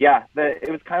 Yeah,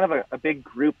 it was kind of a big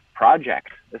group project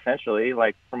essentially,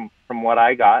 from what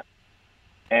I got,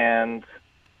 and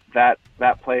that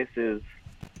place is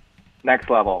next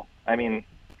level. I mean,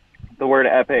 the word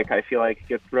epic, I feel like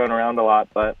gets thrown around a lot,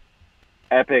 but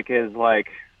epic is like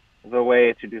the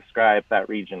way to describe that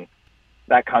region,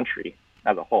 that country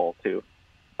as a whole too.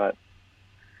 But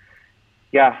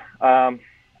yeah,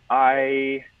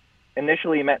 I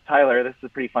initially met Tyler. This is a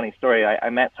pretty funny story. I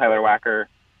met Tyler Wacker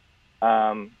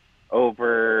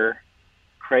over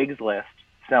Craigslist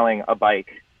selling a bike.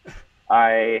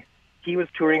 He was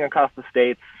touring across the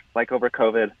States like over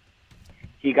COVID.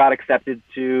 He got accepted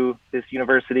to this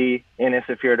university in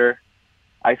Isafjordur.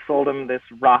 I sold him this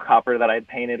rock hopper that I'd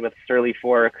painted with surly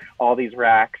fork, all these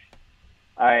racks.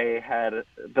 I had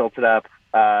built it up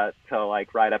to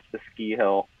like ride up the ski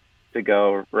hill to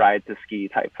go ride to ski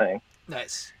type thing.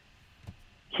 Nice.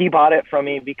 He bought it from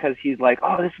me because he's like,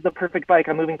 oh, this is the perfect bike.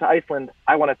 I'm moving to Iceland.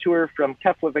 I want to tour from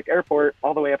Keflavik Airport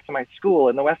all the way up to my school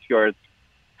in the Westfjords.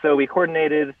 So we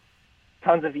coordinated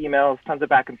tons of emails, tons of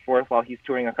back and forth while he's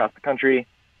touring across the country.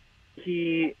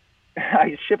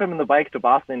 I ship him the bike to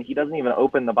Boston. He doesn't even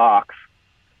open the box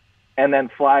and then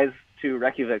flies to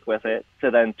Reykjavík with it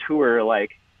to then tour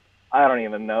like, I don't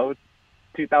even know,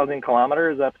 2,000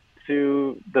 kilometers up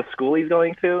to the school he's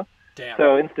going to. Damn.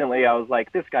 So instantly I was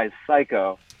like, this guy's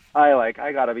psycho. I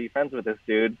gotta be friends with this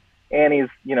dude. And he's,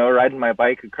 riding my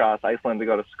bike across Iceland to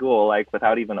go to school, like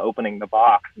without even opening the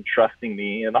box and trusting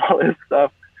me and all this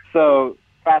stuff. So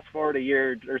fast forward a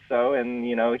year or so and,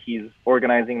 he's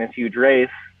organizing this huge race,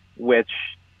 which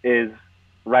is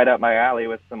right up my alley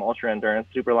with some ultra endurance,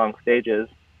 super long stages.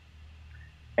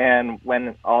 And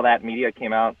when all that media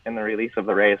came out in the release of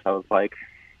the race, I was like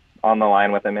on the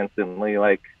line with him instantly,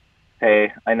 like,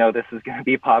 hey, I know this is going to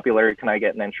be popular. Can I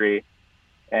get an entry?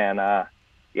 And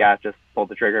just pulled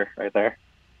the trigger right there.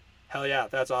 Hell yeah,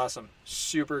 that's awesome.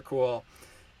 Super cool.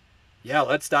 Yeah,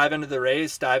 let's dive into the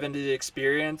race, dive into the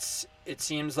experience. It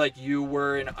seems like you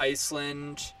were in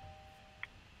Iceland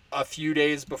a few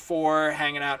days before,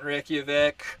 hanging out in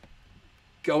Reykjavík.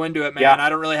 Go into it, man. Yeah. I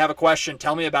don't really have a question.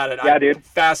 Tell me about it. Yeah, I'm dude.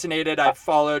 fascinated. I've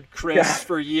followed Chris Yeah.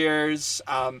 for years.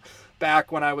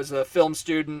 Back when I was a film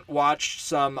student, watched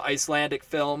some Icelandic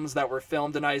films that were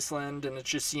filmed in Iceland, and it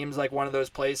just seems like one of those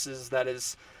places that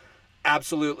is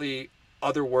absolutely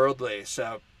otherworldly.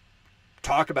 So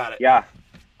talk about it. Yeah,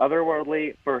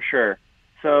 otherworldly for sure.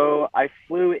 So I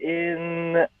flew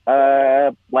in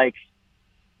like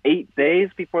 8 days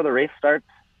before the race starts.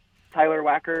 Tyler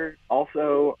Wacker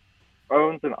also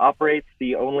owns and operates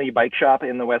the only bike shop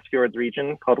in the Westfjords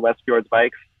region called Westfjords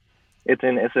Bikes. It's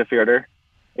in Isafjordur.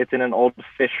 It's in an old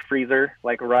fish freezer,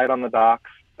 like right on the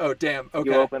docks. Oh, damn.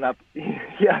 Okay. You open up,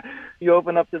 you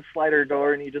open up the slider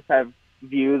door and you just have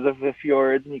views of the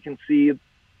fjords, and you can see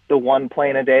the one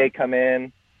plane a day come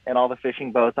in and all the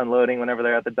fishing boats unloading whenever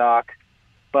they're at the dock.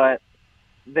 But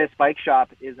this bike shop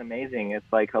is amazing.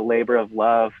 It's like a labor of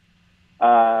love.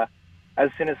 As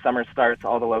soon as summer starts,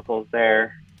 all the locals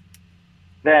there,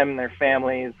 them, their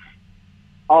families,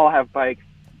 all have bikes.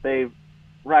 They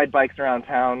ride bikes around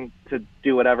town to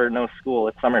do whatever, no school,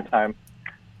 it's summertime.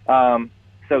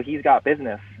 So he's got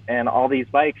business, and all these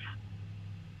bikes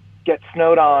get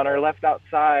snowed on or left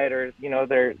outside, or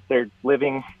they're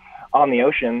living on the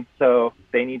ocean, so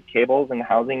they need cables and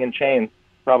housing and chains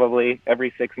probably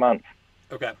every 6 months.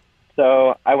 Okay.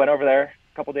 So I went over there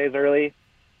a couple days early,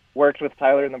 worked with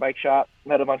Tyler in the bike shop,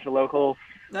 met a bunch of locals.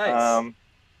 Nice.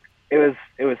 It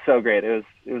was so great. It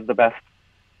was the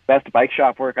best bike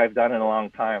shop work I've done in a long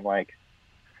time. Like,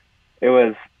 it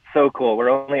was so cool. We're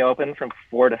only open from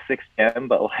 4 to 6 p.m.,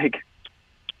 but like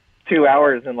 2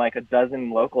 hours and like a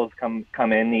dozen locals come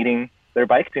in needing their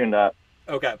bike tuned up.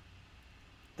 Okay.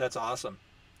 That's awesome.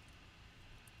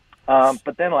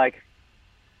 But then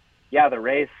the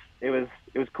race, it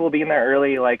was cool being there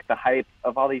early, like the hype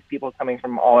of all these people coming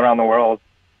from all around the world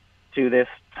to this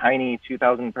tiny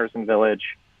 2,000 person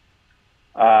village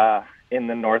in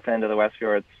the north end of the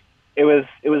Westfjords. It was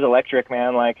electric,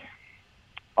 man. Like,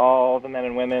 all the men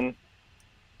and women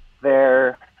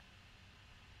there,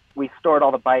 we stored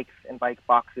all the bikes in bike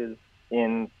boxes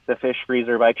in the fish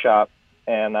freezer bike shop,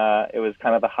 and it was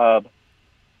kind of the hub.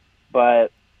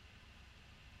 But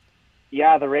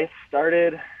yeah, the race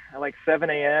started at like 7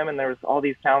 a.m. and there was all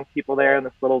these townspeople there in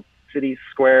this little city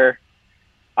square.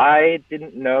 I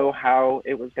didn't know how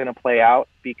it was going to play out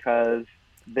because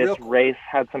this race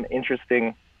had some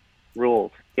interesting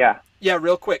rules. Yeah. Yeah,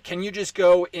 real quick. Can you just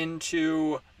go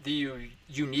into the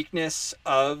uniqueness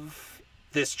of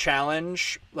this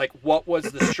challenge? Like, what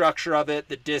was the structure of it,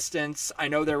 the distance? I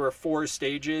know there were 4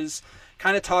 stages.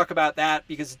 Kind of talk about that,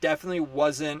 because it definitely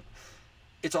wasn't,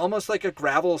 it's almost like a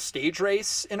gravel stage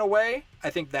race in a way. I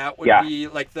think that would be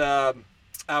like the,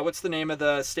 what's the name of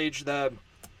the stage?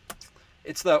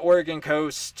 It's the Oregon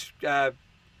coast.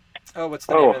 What's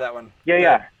the name of that one?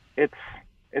 Yeah. It's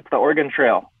the Oregon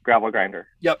Trail gravel grinder.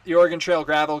 Yep, the Oregon Trail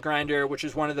gravel grinder, which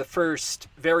is one of the first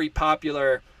very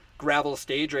popular gravel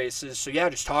stage races. So yeah,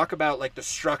 just talk about like the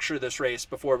structure of this race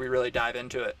before we really dive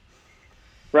into it.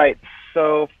 Right.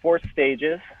 So 4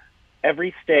 stages.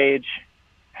 Every stage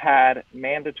had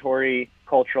mandatory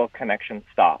cultural connection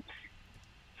stops.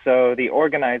 So the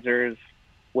organizers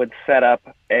would set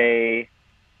up a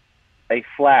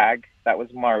flag that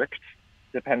was marked,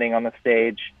 depending on the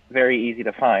stage, very easy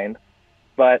to find.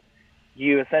 But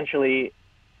you essentially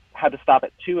had to stop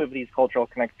at 2 of these cultural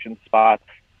connection spots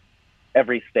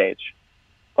every stage.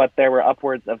 But there were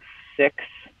upwards of 6,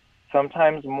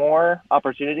 sometimes more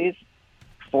opportunities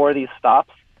for these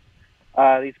stops.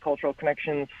 These cultural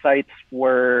connection sites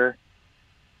were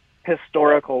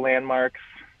historical landmarks,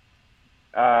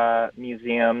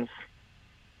 museums,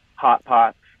 hot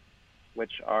pots,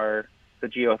 which are the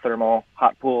geothermal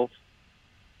hot pools,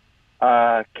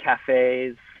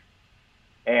 cafes,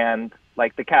 and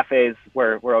like the cafes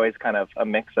were always kind of a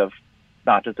mix of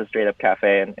not just a straight up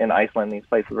cafe. In Iceland, these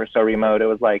places were so remote, it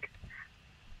was like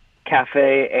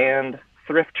cafe and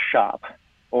thrift shop,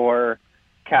 or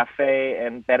cafe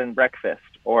and bed and breakfast,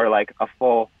 or like a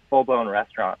full blown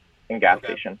restaurant and gas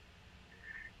station.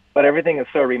 But everything is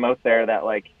so remote there that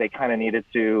like they kind of needed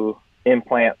to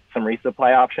implant some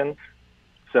resupply options.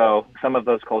 So some of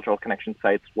those cultural connection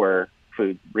sites were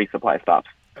food resupply stops.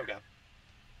 Okay.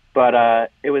 But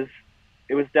it was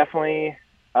definitely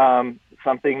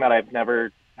something that I've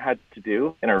never had to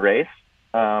do in a race.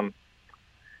 But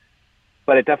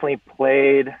it definitely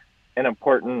played an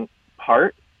important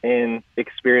part in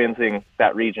experiencing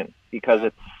that region because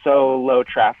it's so low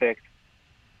traffic.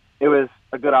 It was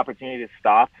a good opportunity to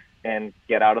stop and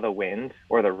get out of the wind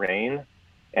or the rain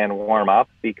and warm up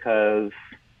because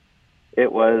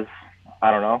it was,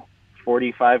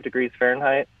 45 degrees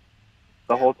Fahrenheit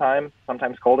the whole time,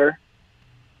 sometimes colder.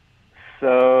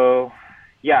 So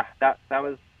yeah, that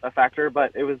was a factor,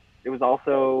 but it was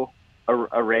also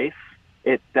a race.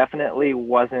 It definitely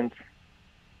wasn't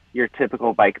your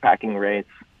typical bikepacking race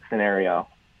scenario.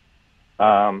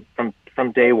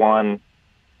 From day one,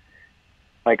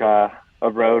 like a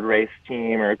road race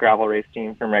team or a gravel race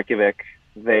team from Reykjavík,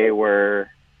 they were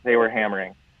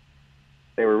hammering.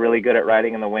 They were really good at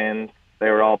riding in the wind. They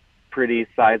were all pretty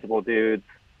sizable dudes.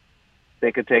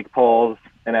 They could take poles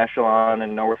and echelon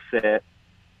and know where to sit,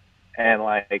 and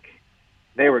like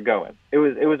they were going. It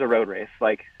was a road race.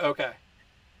 Like okay,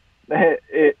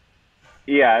 it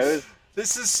was.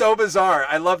 This is so bizarre.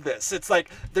 I love this. It's like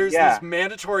there's these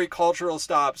mandatory cultural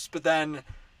stops, but then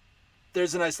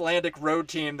there's an Icelandic road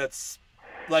team that's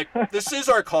like, this is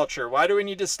our culture. Why do we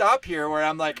need to stop here? Where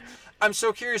I'm like, I'm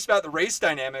so curious about the race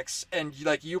dynamics. And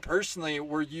like you personally,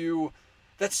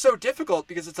 that's so difficult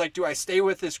because it's like, do I stay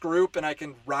with this group and I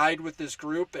can ride with this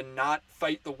group and not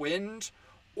fight the wind?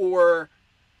 Or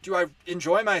do I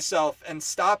enjoy myself and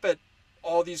stop at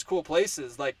all these cool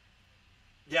places? Like,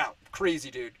 yeah,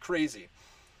 crazy, dude, crazy.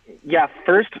 Yeah,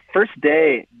 first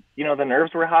day, the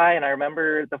nerves were high, and I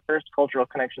remember the first cultural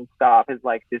connection stop is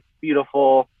like this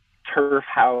beautiful turf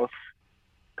house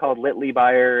called Litli,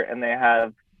 and they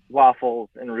have waffles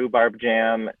and rhubarb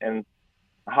jam and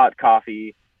hot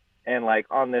coffee, and like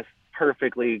on this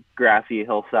perfectly grassy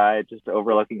hillside just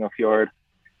overlooking a fjord.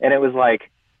 And it was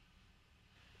like,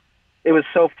 it was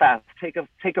so fast. Take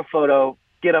a photo,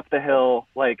 get up the hill,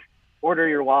 like order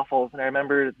your waffles. And I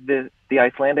remember the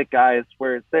Icelandic guys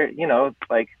were there,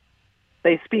 like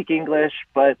they speak English,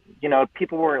 but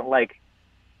people weren't like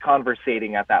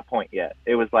conversating at that point yet.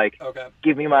 It was like, okay,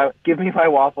 give me my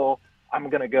waffle, I'm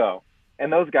gonna go.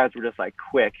 And those guys were just like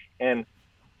quick. And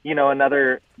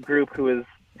another group who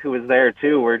was there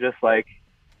too were just like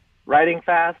riding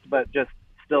fast, but just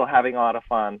still having a lot of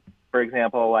fun. For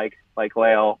example, like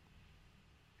Lael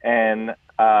and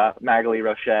Magali,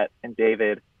 Rochette, and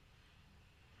David,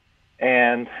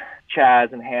 and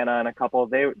Chaz and Hannah and a couple,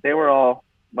 they were all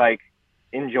like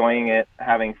enjoying it,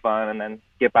 having fun, and then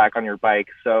get back on your bike.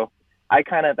 So I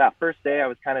that first day I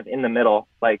was kind of in the middle.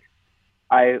 Like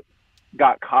I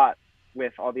got caught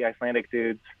with all the Icelandic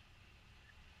dudes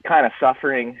kind of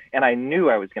suffering, and I knew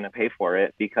I was going to pay for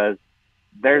it because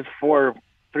there's 3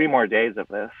 more days of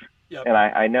this. Yep. And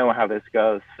I know how this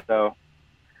goes. So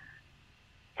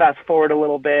fast forward a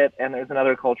little bit, and there's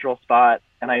another cultural spot,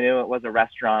 and I knew it was a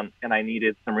restaurant, and I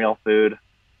needed some real food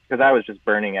because I was just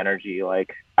burning energy.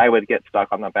 Like I would get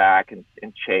stuck on the back and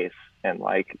chase and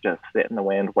like just sit in the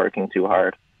wind working too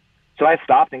hard. So I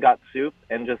stopped and got soup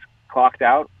and just clocked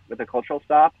out with a cultural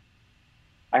stop.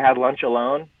 I had lunch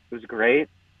alone. It was great.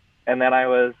 And then I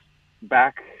was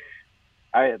back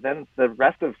then the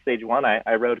rest of stage one,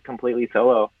 I rode completely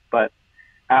solo, but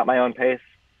at my own pace,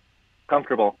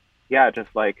 comfortable. Yeah, just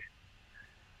like,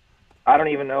 I don't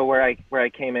even know where I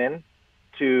came in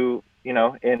to,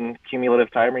 in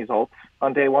cumulative time results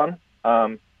on day one.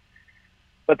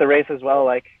 But the race as well,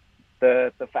 like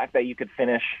the fact that you could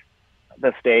finish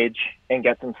the stage and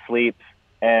get some sleep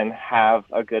and have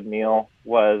a good meal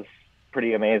was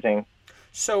pretty amazing.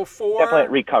 So definite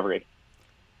recovery.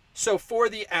 So for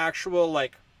the actual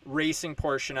like racing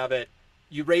portion of it,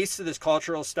 you race to this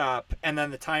cultural stop, and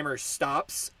then the timer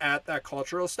stops at that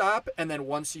cultural stop, and then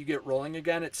once you get rolling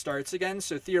again, it starts again.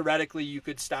 So theoretically, you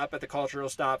could stop at the cultural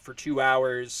stop for 2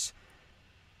 hours,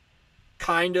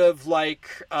 kind of like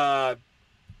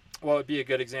what would be a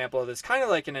good example of this? Kind of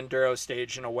like an enduro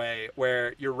stage in a way,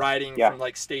 where you're riding from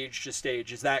like stage to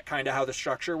stage. Is that kind of how the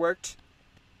structure worked?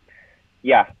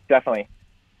 Yeah, definitely.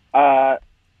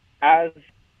 As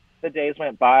the days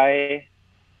went by,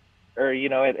 or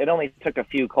it only took a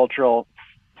few cultural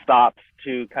stops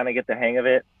to kind of get the hang of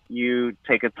it. You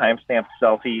take a timestamp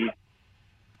selfie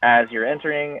as you're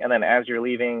entering, and then as you're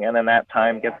leaving, and then that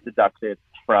time gets deducted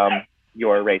from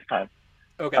your race time.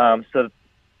 Okay.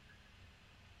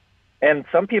 And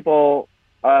some people,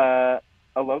 a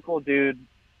local dude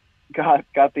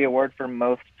got the award for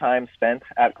most time spent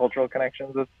at Cultural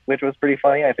Connections, which was pretty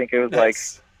funny. I think it was like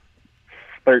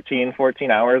 13, 14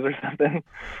 hours or something,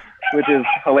 which is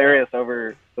hilarious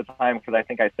over the time, because I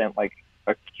think I spent like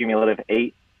a cumulative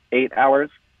eight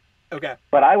hours. Okay.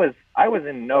 But I was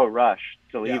in no rush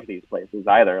to leave these places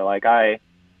either. Like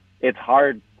it's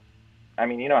hard. I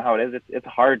mean, you know how it is. It's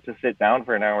hard to sit down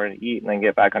for an hour and eat and then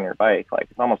get back on your bike. Like,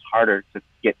 it's almost harder to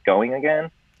get going again.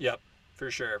 Yep,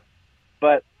 for sure.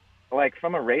 But like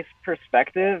from a race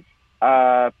perspective,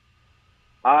 I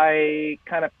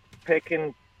kind of picked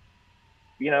and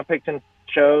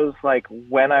chose like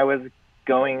when I was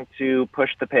going to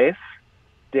push the pace.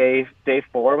 Day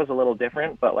 4 was a little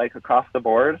different, but like across the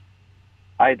board,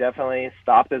 I definitely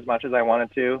stopped as much as I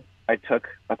wanted to. I took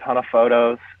a ton of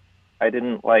photos. I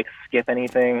didn't like skip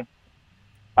anything.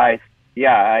 I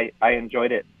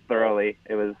enjoyed it thoroughly.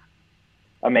 It was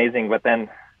amazing. But then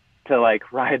to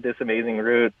like ride this amazing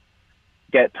route,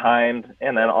 get timed,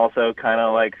 and then also kind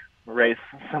of like race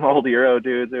some old Euro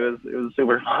dudes, it was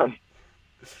super fun.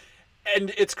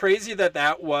 And it's crazy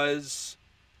that was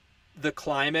the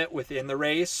climate within the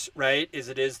race, right?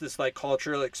 It is this like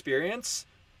cultural experience,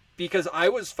 because I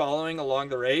was following along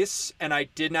the race and I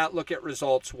did not look at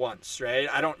results once, right?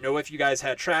 I don't know if you guys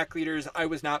had track leaders. I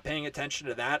was not paying attention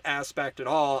to that aspect at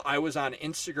all. I was on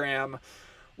Instagram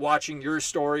watching your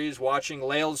stories, watching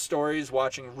Lael's stories,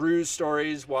 watching Rue's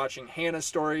stories, watching Hannah's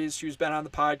stories, who's been on the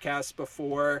podcast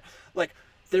before. Like,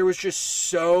 there was just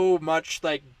so much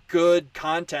like good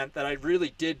content that I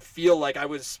really did feel like I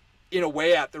was in a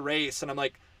way at the race. And I'm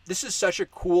like, this is such a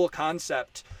cool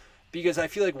concept, because I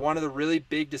feel like one of the really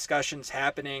big discussions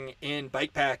happening in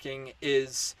bikepacking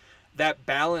is that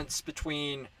balance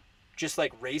between just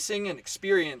like racing and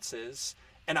experiences.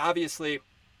 And obviously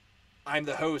I'm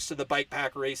the host of the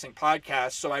Bikepack Racing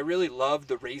podcast, so I really love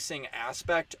the racing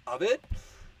aspect of it.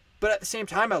 But at the same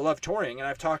time, I love touring, and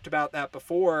I've talked about that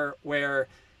before, where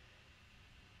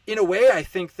in a way I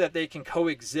think that they can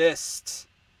coexist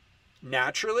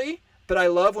naturally. But I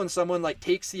love when someone like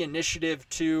takes the initiative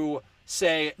to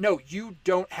say, no, you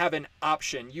don't have an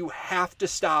option. You have to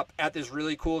stop at this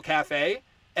really cool cafe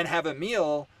and have a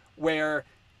meal, where,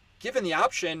 given the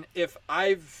option, if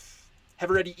have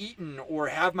already eaten or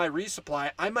have my resupply,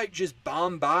 I might just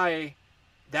bomb by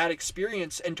that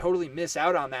experience and totally miss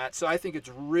out on that. So I think it's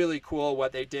really cool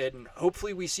what they did, and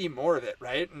hopefully we see more of it,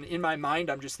 right? And in my mind,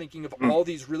 I'm just thinking of all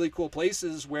these really cool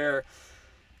places where,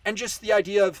 and just the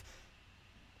idea of,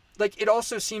 like, it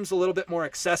also seems a little bit more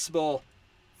accessible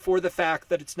for the fact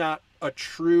that it's not a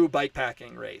true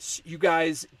bikepacking race. You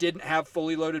guys didn't have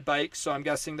fully loaded bikes, so I'm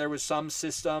guessing there was some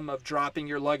system of dropping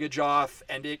your luggage off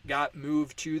and it got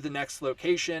moved to the next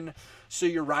location. So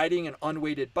you're riding an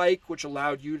unweighted bike, which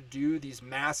allowed you to do these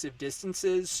massive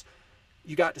distances.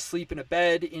 You got to sleep in a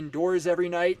bed indoors every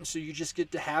night, and so you just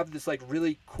get to have this like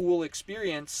really cool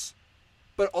experience.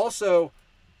 But also,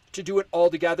 to do it all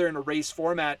together in a race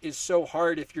format is so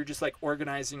hard if you're just like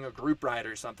organizing a group ride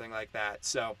or something like that.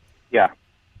 So yeah,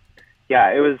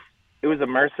 it was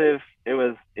immersive. It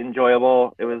was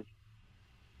enjoyable. It was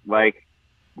like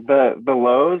the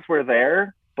lows were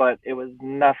there, but it was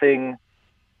nothing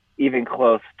even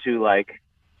close to like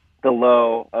the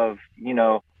low of,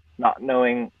 not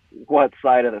knowing what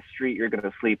side of the street you're going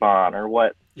to sleep on, or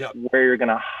where you're going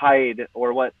to hide,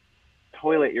 or what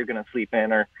toilet you're going to sleep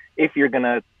in, or if you're going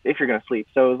to sleep.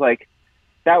 So it was like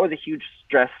that was a huge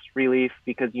stress relief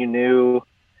because you knew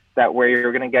that where you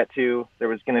were going to get to, there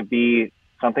was going to be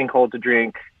something cold to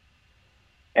drink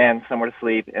and somewhere to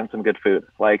sleep and some good food.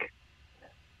 Like,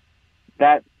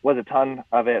 that was a ton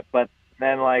of it. But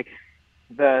then, like,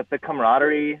 the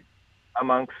camaraderie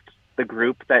amongst the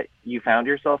group that you found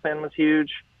yourself in was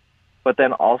huge. But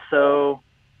then also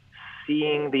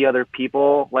seeing the other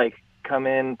people, like, come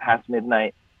in past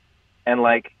midnight and,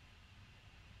 like,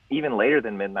 even later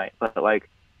than midnight, but, like,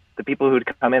 the people who'd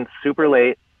come in super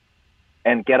late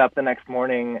and get up the next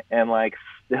morning and, like,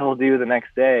 still do the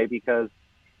next day, because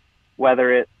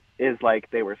whether it is like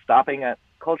they were stopping at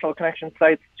cultural connection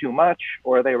sites too much,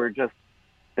 or they were just,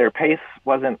 their pace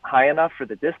wasn't high enough for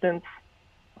the distance.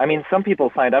 I mean, some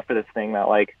people signed up for this thing that,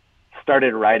 like,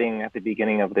 started riding at the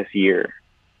beginning of this year,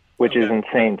 which is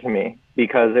insane to me,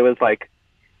 because it was like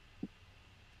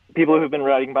people who've been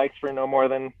riding bikes for no more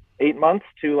than 8 months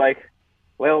to, like,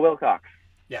 Lael Wilcox.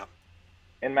 Yeah.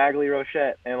 And Magali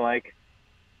Rochette and, like,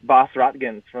 Bas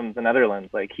Rotgens from the Netherlands.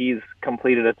 Like, he's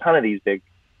completed a ton of these big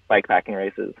bikepacking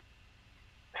races.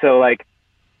 So, like,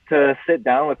 to sit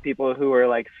down with people who are,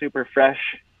 like, super fresh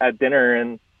at dinner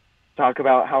and talk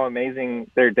about how amazing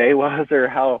their day was or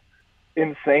how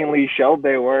insanely shelled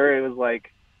they were, it was,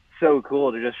 like, so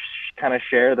cool to just kind of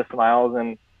share the smiles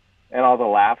and all the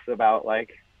laughs about,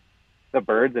 like, the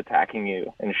birds attacking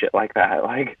you and shit like that.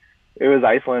 Like, it was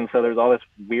Iceland, so there's all this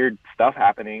weird stuff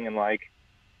happening, and, like,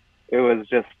 it was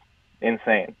just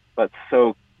insane, but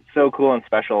so cool and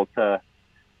special to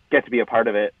get to be a part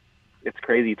of it. It's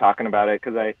crazy talking about it,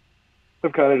 because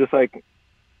I've kind of just, like,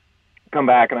 come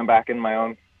back and I'm back in my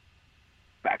own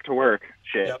back to work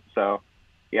shit. Yep. So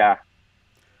yeah.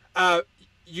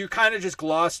 You kind of just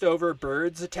glossed over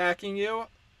birds attacking you.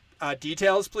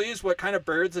 Details, please. What kind of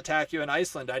birds attack you in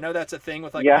Iceland? I know that's a thing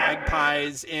with, like,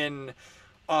 magpies in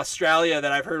Australia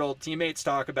that I've heard old teammates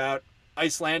talk about.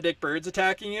 Icelandic birds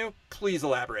attacking you? Please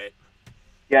elaborate.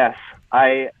 Yes,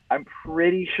 I'm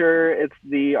pretty sure it's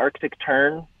the Arctic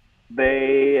tern.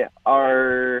 They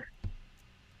are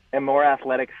a more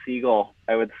athletic seagull,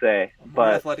 I would say. More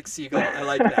athletic seagull. I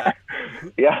like that.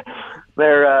 Yeah,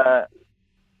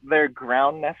 they're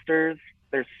ground nesters.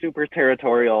 They're super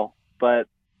territorial, but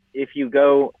if you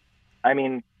go, I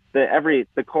mean,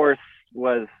 the course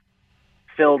was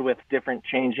filled with different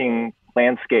changing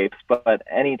landscapes, but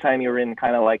anytime you were in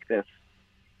kind of like this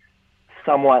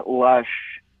somewhat lush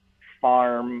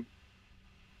farmy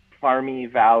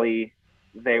valley,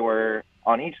 they were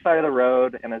on each side of the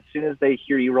road, and as soon as they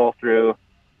hear you roll through,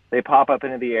 they pop up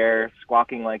into the air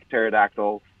squawking like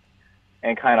pterodactyls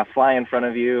and kind of fly in front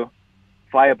of you,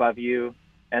 fly above you,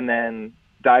 and then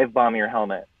dive bomb your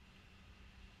helmet.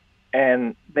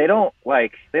 And they don't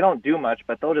do much,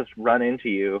 but they'll just run into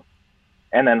you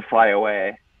and then fly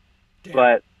away. Damn.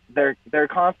 But they're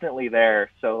constantly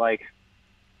there. So, like,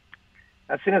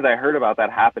 as soon as I heard about that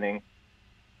happening,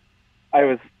 I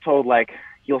was told, like,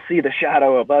 you'll see the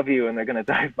shadow above you and they're going to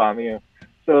dive bomb you.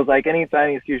 So it was like,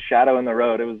 anytime you see a shadow in the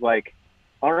road, it was like,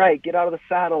 all right, get out of the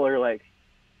saddle, or, like,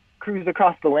 cruise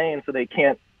across the lane so they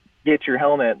can't get your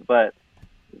helmet. But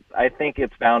I think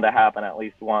it's bound to happen at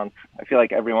least once. I feel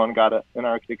like everyone got an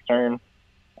Arctic tern,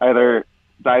 either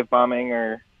dive bombing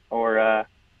or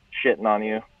shitting on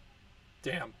you.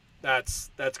 Damn, that's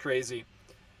crazy.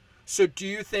 So do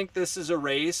you think this is a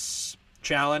race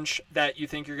challenge that you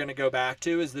think you're going to go back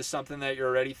to? Is this something that you're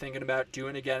already thinking about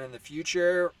doing again in the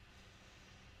future?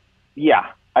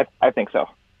 Yeah, I think so.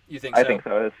 You think so? I think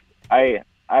so.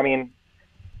 I mean,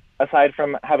 aside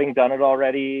from having done it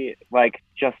already, like,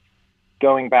 just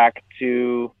going back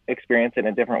to experience it in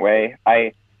a different way,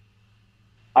 I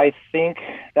think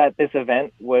that this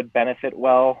event would benefit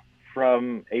well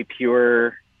from a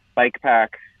pure bike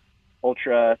pack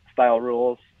ultra style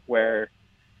rules where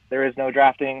there is no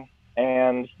drafting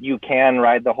and you can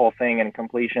ride the whole thing in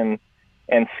completion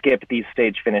and skip these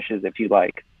stage finishes if you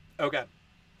like. Okay.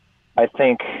 I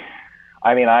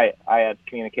had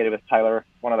communicated with Tyler,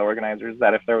 one of the organizers,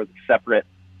 that if there was a separate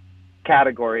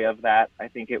category of that, I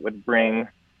think it would bring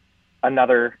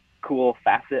another cool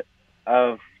facet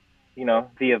of, you know,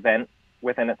 the event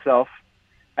within itself.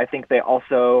 I think they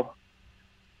also,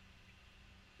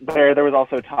 there was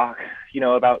also talk, you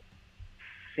know, about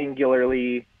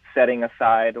singularly setting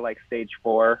aside, like, stage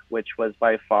 4, which was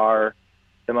by far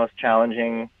the most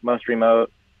challenging, most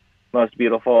remote, most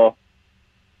beautiful,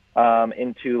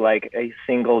 into, like, a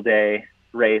single day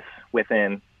race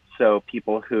within. So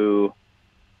people who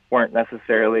weren't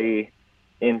necessarily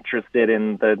interested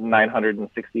in the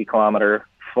 960 kilometer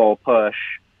full push,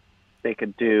 they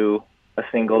could do a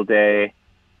single day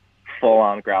full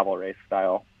on gravel race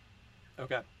style.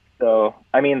 Okay. So,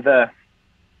 I mean, the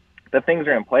the things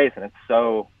are in place, and it's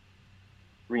so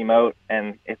remote,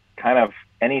 and it's kind of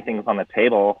anything's on the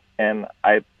table. And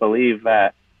I believe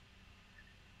that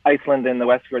Iceland and the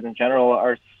Westfjords in general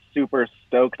are super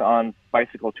stoked on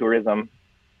bicycle tourism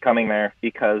coming there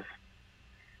because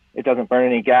it doesn't burn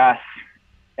any gas,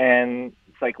 and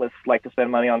cyclists like to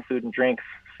spend money on food and drinks.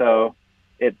 So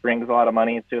it brings a lot of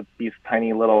money to these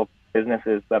tiny little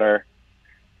businesses that are,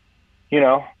 you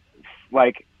know,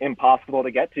 like impossible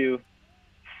to get to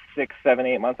 6, 7,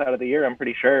 8 months out of the year, I'm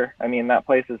pretty sure. I mean, that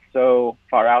place is so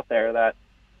far out there that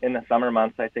in the summer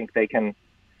months, I think they can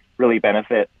really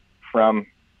benefit from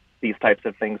these types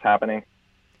of things happening.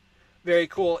 Very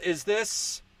cool. Is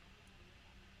this,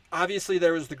 obviously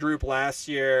there was the group last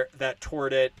year that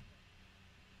toured it.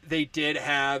 They did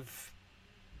have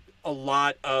a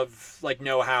lot of like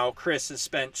know-how. Chris has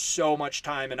spent so much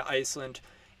time in Iceland.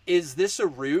 Is this a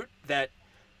route that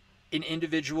an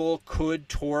individual could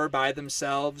tour by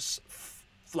themselves,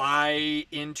 fly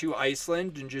into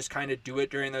Iceland and just kind of do it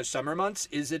during those summer months?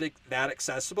 Is it that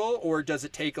accessible, or does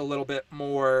it take a little bit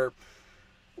more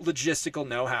logistical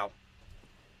know-how?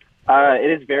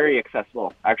 It is very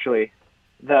accessible, actually.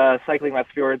 The Cycling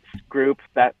Westfjords group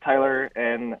that Tyler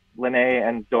and Linnea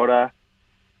and Dora,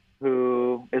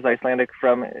 who is Icelandic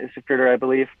from Isafjordur, I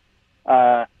believe,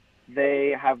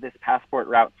 they have this passport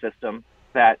route system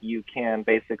that you can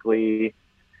basically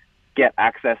get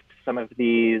access to some of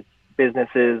these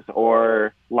businesses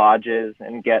or lodges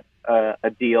and get a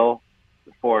deal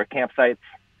for campsites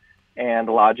and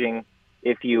lodging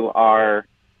if you are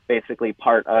basically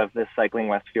part of the Cycling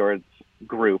Westfjords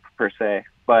group per se.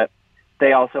 But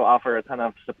they also offer a ton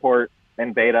of support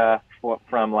and beta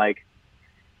from like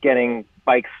getting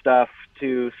bike stuff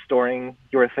to storing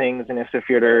your things in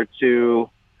Isafjordur to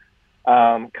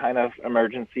kind of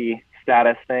emergency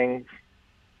status things.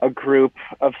 A group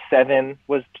of 7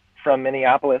 was from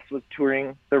Minneapolis was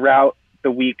touring the route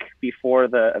the week before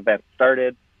the event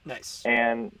started. Nice.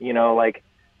 And, you know, like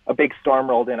a big storm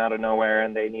rolled in out of nowhere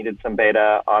and they needed some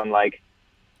beta on like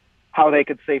how they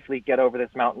could safely get over this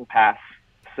mountain pass.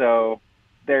 So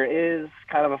there is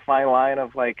kind of a fine line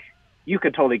of like, you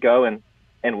could totally go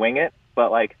and wing it,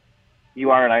 but like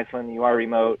you are in Iceland, you are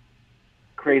remote,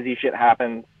 crazy shit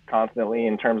happens constantly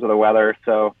in terms of the weather.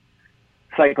 So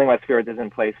Cycling Westfjords is in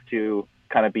place to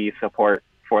kind of be support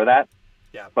for that.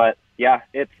 Yeah. But yeah,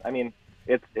 it's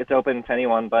open to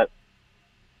anyone, but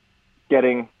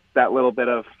getting that little bit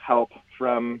of help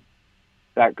from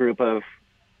that group of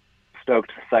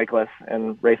stoked cyclists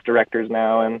and race directors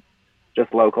now and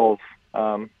just locals,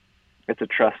 it's a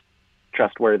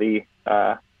trustworthy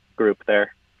group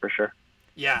there for sure.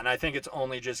 Yeah, and I think it's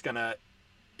only just going to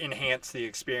enhance the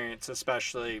experience,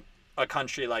 especially a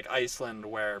country like Iceland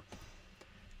where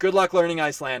good luck learning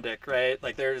Icelandic, right?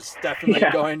 Like there's definitely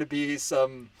going to be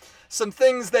some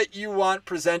things that you want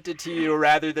presented to you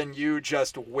rather than you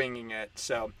just winging it.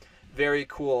 So very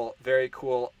cool, very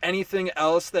cool. Anything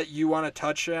else that you want to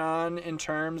touch on in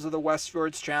terms of the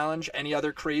Westfjords Challenge? Any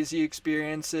other crazy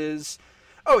experiences?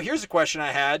 Oh, here's a question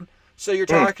I had. So you're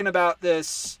talking about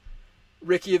this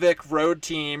Reykjavík road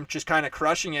team just kind of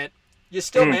crushing it. You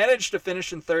still managed to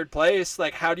finish in 3rd place.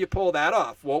 Like, how do you pull that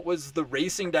off? What was the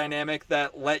racing dynamic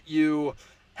that let you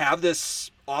have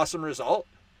this awesome result?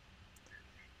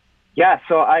 Yeah,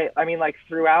 so I mean, like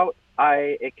throughout,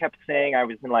 it kept saying I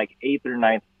was in like 8th or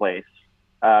 9th place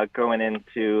going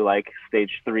into like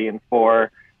stage 3 and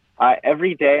 4.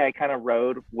 Every day I kind of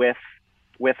rode with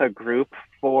a group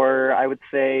for, I would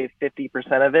say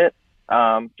 50% of it,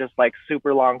 just like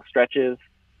super long stretches.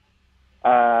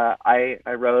 I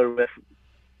rode with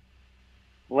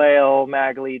Lael,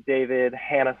 Magley, David,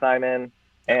 Hannah Simon,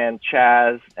 and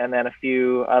Chaz, and then a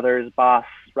few others. Boss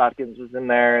Rotkins was in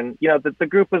there, and you know the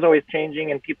group was always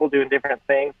changing and people doing different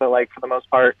things. But like for the most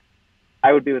part,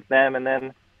 I would be with them, and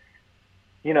then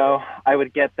you know I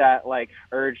would get that like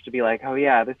urge to be like, oh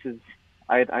yeah, this is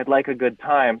I'd like a good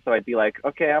time, so I'd be like,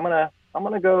 okay, I'm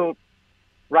gonna go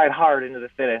ride hard into the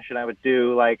finish, and I would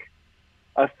do like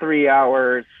a 3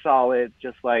 hour solid,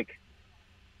 just like,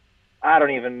 I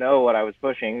don't even know what I was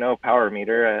pushing, no power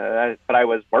meter, but I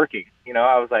was working, you know,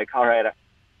 I was like, all right.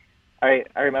 I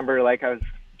remember like I was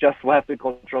just left the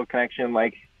Cultural Connection,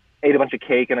 like ate a bunch of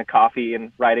cake and a coffee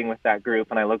and riding with that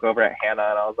group. And I look over at Hannah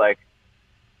and I was like,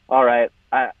 all right,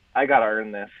 I got to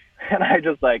earn this. And I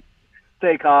just like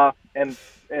take off and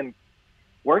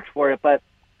worked for it. But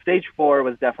stage 4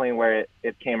 was definitely where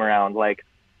it came around. Like,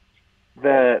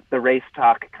 the race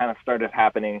talk kind of started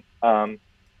happening.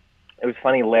 It was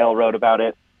funny, Lael wrote about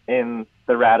it in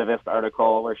the Radavist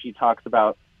article where she talks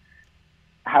about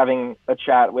having a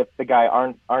chat with the guy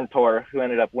Arntor, who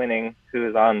ended up winning, who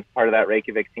is on part of that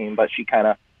Reykjavík team, but she kind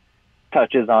of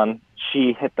touches on,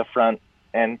 she hit the front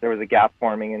and there was a gap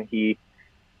forming, and he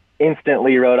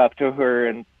instantly rode up to her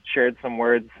and shared some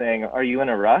words saying, "Are you in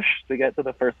a rush to get to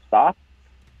the first stop?"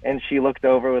 And she looked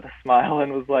over with a smile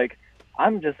and was like,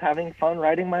 "I'm just having fun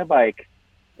riding my bike."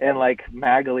 And like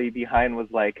Magali behind was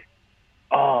like,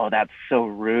 "Oh, that's so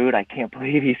rude. I can't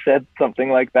believe he said something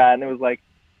like that." And it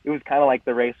was kind of like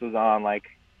the race was on, like,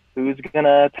 who's going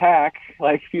to attack?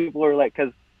 Like, people were like,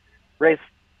 because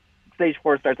stage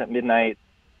 4 starts at midnight,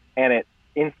 and it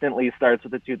instantly starts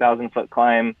with a 2,000-foot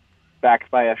climb backed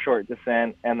by a short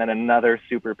descent and then another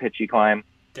super pitchy climb.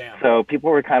 Damn. So people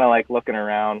were kind of like looking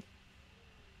around.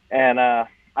 And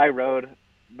I rode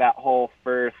that whole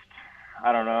first,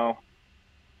 I don't know,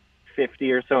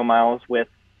 50 or so miles with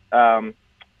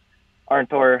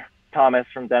Arntor Thomas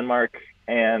from Denmark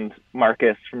and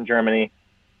Marcus from Germany.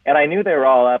 And I knew they were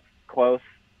all up close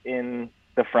in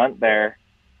the front there.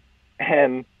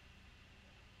 And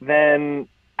then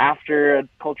after a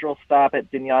cultural stop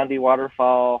at Dinyandi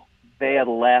Waterfall, they had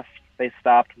left. They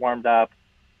stopped, warmed up,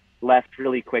 left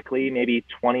really quickly, maybe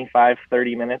 25,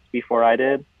 30 minutes before I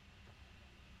did.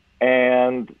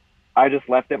 And I just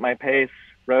left at my pace,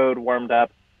 rode, warmed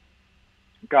up,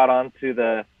 got onto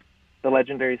the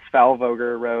legendary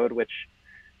Svalvoger Road, which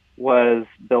was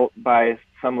built by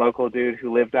some local dude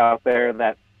who lived out there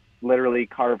that literally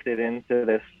carved it into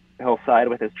this hillside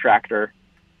with his tractor.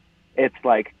 It's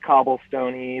like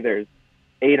cobblestoney. There's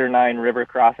 8 or 9 river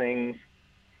crossings.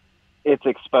 It's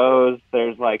exposed.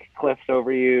 There's like cliffs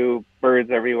over you, birds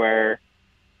everywhere.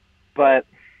 But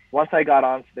once I got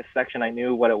onto this section, I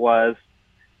knew what it was.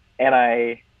 And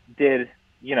I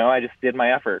just did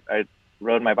my effort. I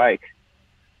rode my bike.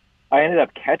 I ended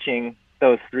up catching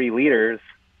those 3 leaders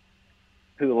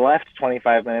who left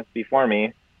 25 minutes before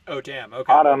me. Oh, damn.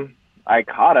 Okay. I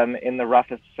caught them in the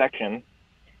roughest section.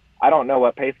 I don't know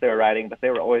what pace they were riding, but they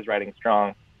were always riding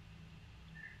strong.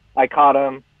 I caught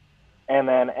them and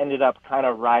then ended up kind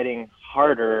of riding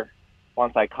harder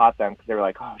once I caught them, because they were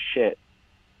like, "Oh, shit."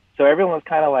 So everyone was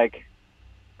kind of like,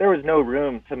 there was no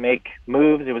room to make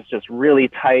moves. It was just really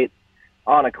tight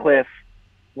on a cliff,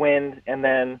 wind. And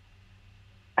then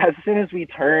as soon as we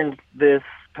turned this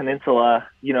peninsula,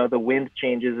 the wind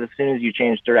changes as soon as you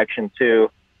change direction too.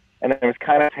 And there was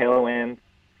kind of tailwind.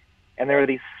 And there were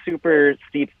these super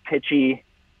steep, pitchy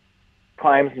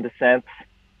climbs and descents.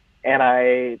 And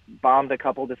I bombed a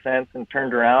couple descents and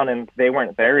turned around, and they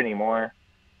weren't there anymore.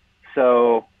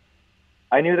 So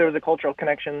I knew there was a cultural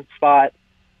connection spot,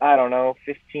 I don't know,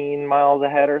 15 miles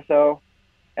ahead or so.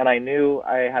 And I knew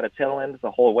I had a tailwind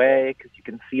the whole way, because you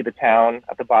can see the town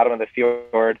at the bottom of the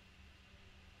fjord.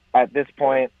 At this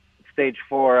point, stage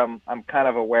 4, I'm kind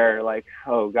of aware, like,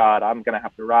 oh God, I'm going to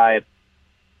have to ride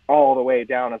all the way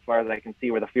down as far as I can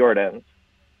see where the fjord ends.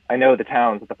 I know the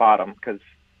town's at the bottom, because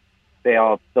they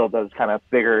all build those kind of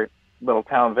bigger little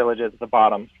town villages at the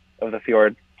bottom of the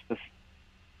fjord to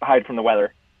hide from the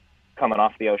weather coming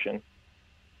off the ocean.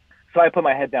 So I put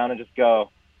my head down and just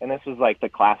go. And this was like the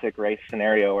classic race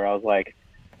scenario where I was like,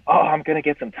 oh, I'm going to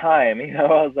get some time. I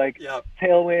was like, Yep.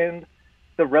 Tailwind,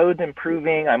 the road's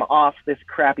improving. I'm off this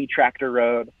crappy tractor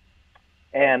road.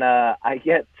 And I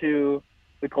get to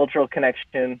the cultural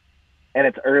connection, and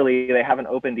it's early. They haven't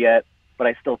opened yet, but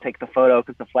I still take the photo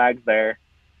because the flag's there.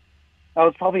 I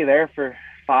was probably there for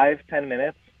 5-10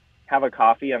 minutes, have a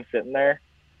coffee. I'm sitting there,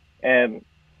 and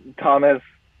Thomas,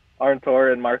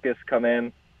 Arntor, and Marcus come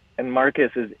in, and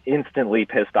Marcus is instantly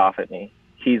pissed off at me.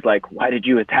 He's like, "Why did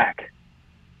you attack?"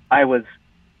 I was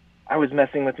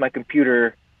messing with my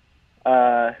computer.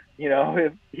 He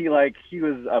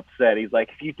was upset. He's like,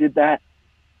 if you did that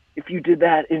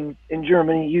in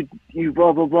Germany, you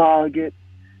blah blah blah, get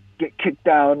kicked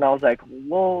out. And I was like,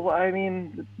 well, I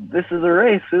mean, this is a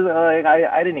race. Like,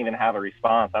 I didn't even have a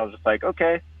response. I was just like,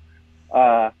 okay.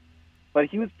 But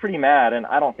he was pretty mad, and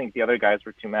I don't think the other guys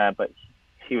were too mad, but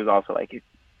he was also like,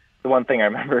 the one thing I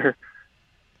remember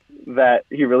that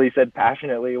he really said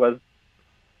passionately was,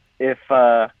 if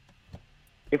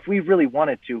we really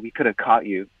wanted to, we could have caught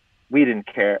you. We didn't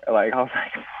care. Like, I was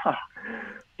like, huh.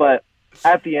 But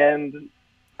at the end,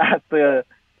 at the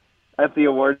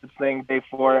awards thing, day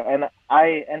 4, and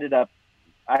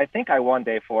I think I won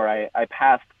day 4. I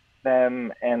passed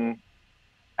them, and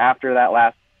after that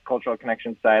last cultural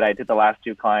connection site, I did the last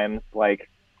 2 climbs, like,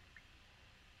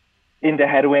 into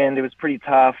headwind. It was pretty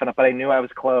tough, but I knew I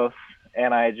was close,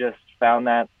 and I just found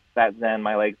that zen.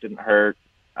 My legs didn't hurt.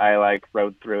 I like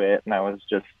rode through it, and I was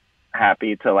just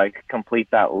happy to like complete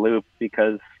that loop,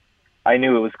 because I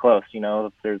knew it was close.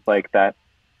 There's like that,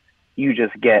 you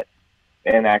just get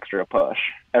an extra push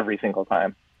every single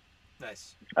time.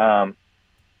 Nice. But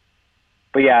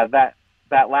yeah,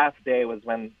 that last day was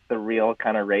when the real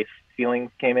kind of race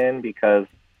feelings came in, because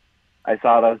I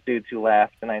saw those dudes who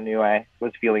left and I knew I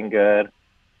was feeling good,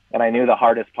 and I knew the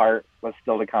hardest part was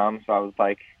still to come. So I was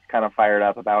like kind of fired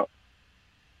up about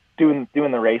doing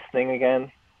the race thing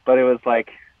again. But it was like,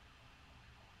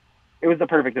 it was the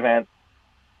perfect event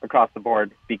across the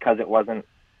board because it wasn't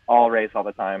all race all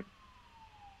the time.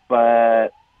 But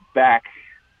back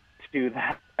to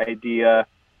that idea,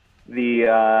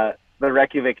 the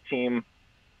Reykjavík team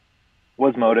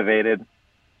was motivated.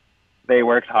 They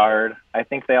worked hard. I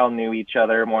think they all knew each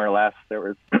other more or less. There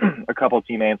was a couple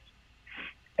teammates,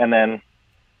 and then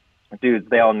dudes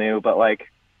they all knew. But like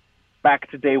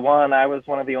back to day one, I was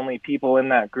one of the only people in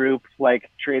that group like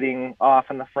trading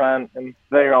off in the front, and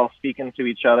they're all speaking to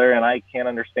each other, and I can't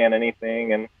understand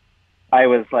anything. And I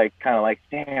was like kind of like,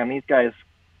 damn, these guys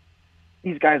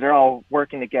are all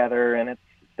working together, and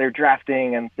they're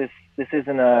drafting, and this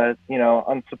isn't a, you know,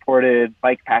 unsupported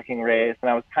bike packing race. And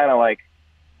I was kind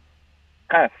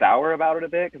of sour about it a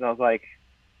bit, because I was like,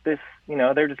 this, you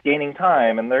know, they're just gaining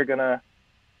time and they're gonna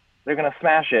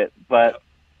smash it. But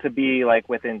to be like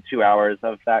within 2 hours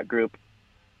of that group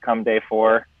come day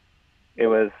 4, it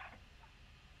was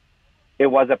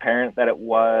apparent that it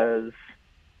was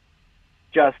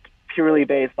just purely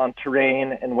based on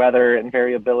terrain and weather and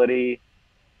variability.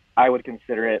 I would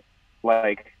consider it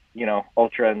like, you know,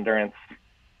 ultra endurance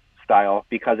style,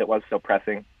 because it was so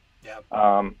pressing.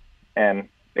 Yeah. And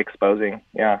exposing.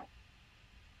 Yeah.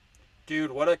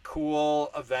 Dude, what a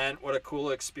cool event. What a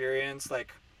cool experience.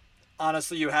 Like,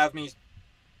 honestly, you have me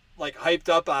like hyped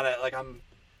up on it. Like,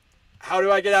 how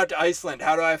do I get out to Iceland?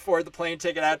 How do I afford the plane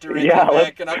ticket out to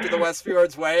Reykjavík and up to the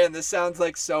Westfjords Way? And this sounds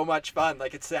like so much fun.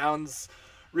 Like, it sounds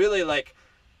really like,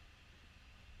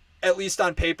 at least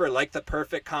on paper, like the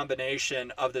perfect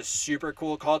combination of this super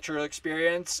cool cultural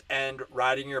experience and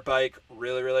riding your bike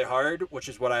really, really hard, which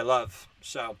is what I love.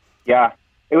 So yeah,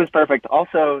 it was perfect.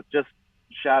 Also, just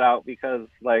shout out, because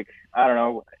like, I don't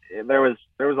know, there was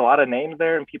a lot of names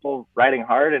there and people riding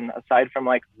hard, and aside from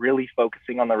like really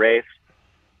focusing on the race,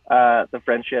 the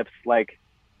friendships, like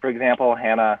for example,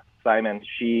 Hannah Simon,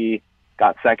 she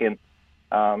got second.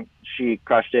 She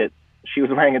crushed it. She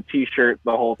was wearing a t-shirt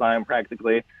the whole time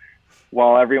practically,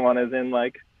 while everyone is in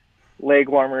like leg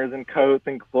warmers and coats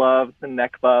and gloves and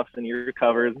neck buffs and ear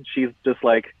covers. And she's just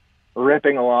like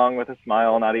ripping along with a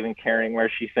smile, not even caring where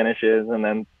she finishes, and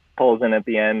then pulls in at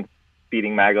the end,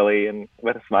 beating Magali, and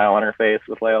with a smile on her face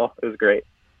with Lael. It was great.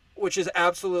 Which is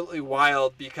absolutely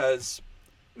wild, because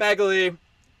Magali,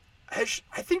 I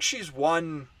think she's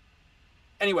won.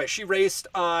 Anyway, she raced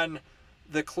on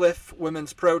the Cliff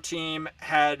Women's Pro Team,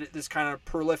 had this kind of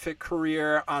prolific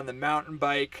career on the mountain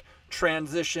bike,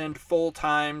 transitioned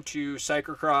full-time to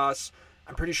cyclocross.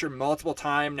 I'm pretty sure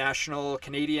multiple-time national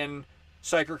Canadian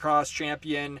cyclocross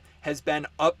champion, has been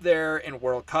up there in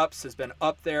World Cups, has been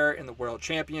up there in the World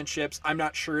Championships. I'm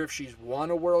not sure if she's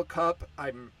won a World Cup.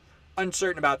 I'm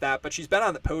uncertain about that, but she's been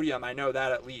on the podium. I know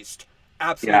that at least.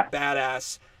 Absolute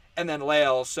badass. And then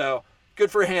Lael, so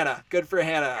good for Hannah. Good for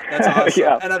Hannah. That's awesome.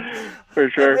 Yeah, and for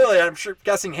sure. I'm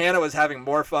guessing Hannah was having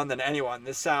more fun than anyone.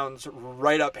 This sounds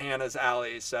right up Hannah's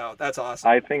alley, so that's awesome.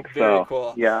 I think so. Very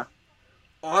cool. Yeah.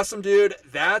 Awesome, dude.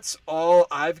 That's all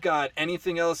I've got.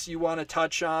 Anything else you want to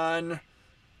touch on?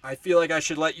 I feel like I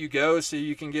should let you go so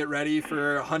you can get ready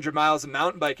for 100 miles of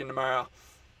mountain biking tomorrow.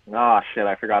 Oh, shit.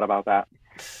 I forgot about that.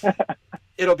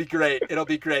 It'll be great. It'll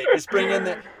be great.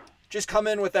 Just come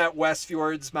in with that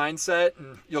Westfjords mindset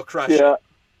and you'll crush it. Yeah.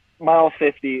 Mile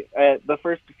 50. The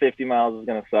first 50 miles is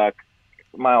going to suck.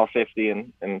 Mile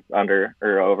 50 and under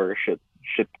or over should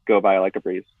go by like a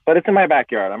breeze. But it's in my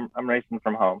backyard. I'm racing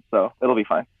from home, so it'll be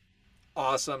fine.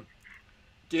 Awesome.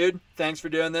 Dude, thanks for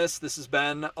doing this. This has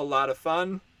been a lot of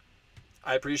fun.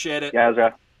 I appreciate it. Yeah,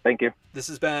 Ezra. Thank you. This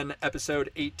has been episode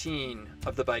 18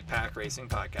 of the Bike Pack Racing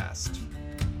Podcast.